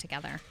are stuck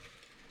together.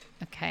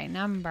 Okay,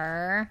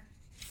 number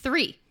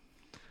 3.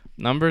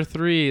 Number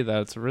 3.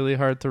 That's really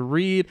hard to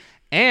read.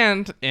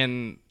 And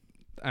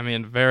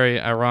very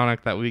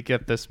ironic that we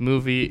get this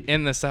movie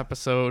in this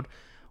episode.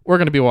 We're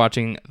going to be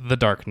watching The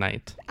Dark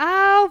Knight.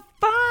 Oh,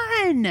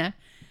 fun!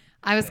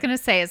 I was going to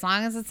say, as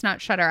long as it's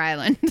not Shutter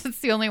Island, it's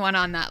the only one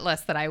on that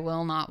list that I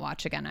will not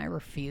watch again. I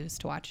refuse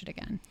to watch it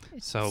again.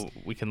 So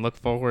we can look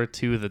forward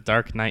to The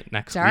Dark Knight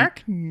next week.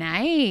 Dark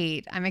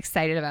Knight. I'm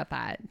excited about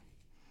that.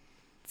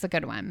 It's a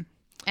good one.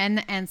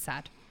 And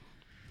sad.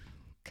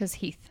 Because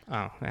Heath.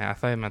 Oh, yeah. I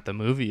thought you meant the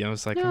movie. I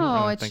was like, No,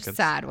 I it's think just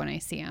sad when I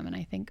see him and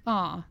I think,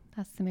 oh,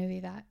 that's the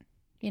movie that,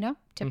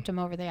 tipped him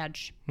over the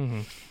edge.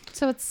 Mm-hmm.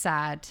 So it's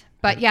sad.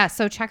 But yeah,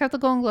 so check out the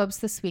Golden Globes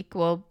this week.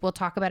 We'll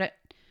talk about it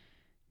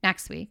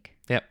next week.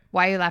 Yep.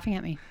 Why are you laughing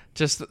at me?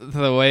 Just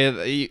the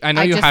way I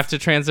know you have to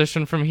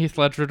transition from Heath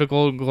Ledger to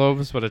Golden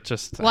Globes, but it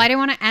just Well, I didn't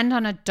want to end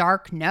on a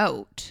dark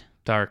note.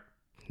 Dark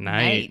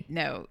Knight.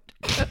 Note.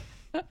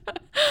 I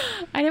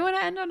didn't want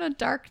to end on a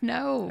dark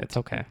note. It's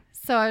okay.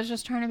 So I was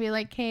just trying to be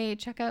like, hey,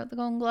 check out the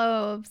Golden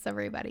Globes,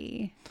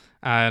 everybody.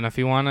 And if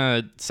you want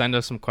to send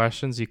us some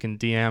questions, you can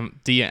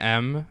DM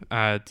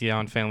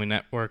Dion Family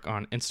Network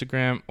on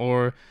Instagram,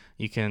 or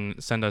you can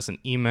send us an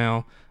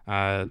email,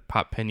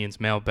 Popinions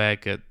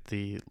mailbag at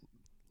the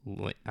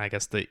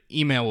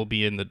email will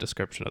be in the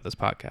description of this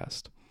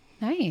podcast.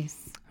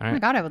 Nice. All Oh my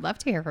right. God, I would love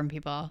to hear from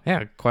people.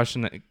 Yeah,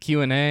 question,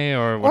 Q&A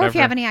or whatever. Or if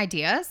you have any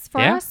ideas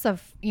for Yeah. us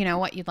of,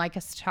 what you'd like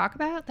us to talk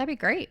about, that'd be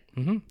great.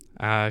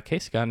 Mm-hmm.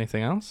 Casey, got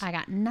anything else? I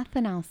got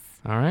nothing else.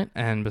 All right.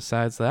 And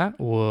besides that,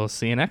 we'll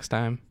see you next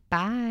time.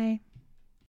 Bye.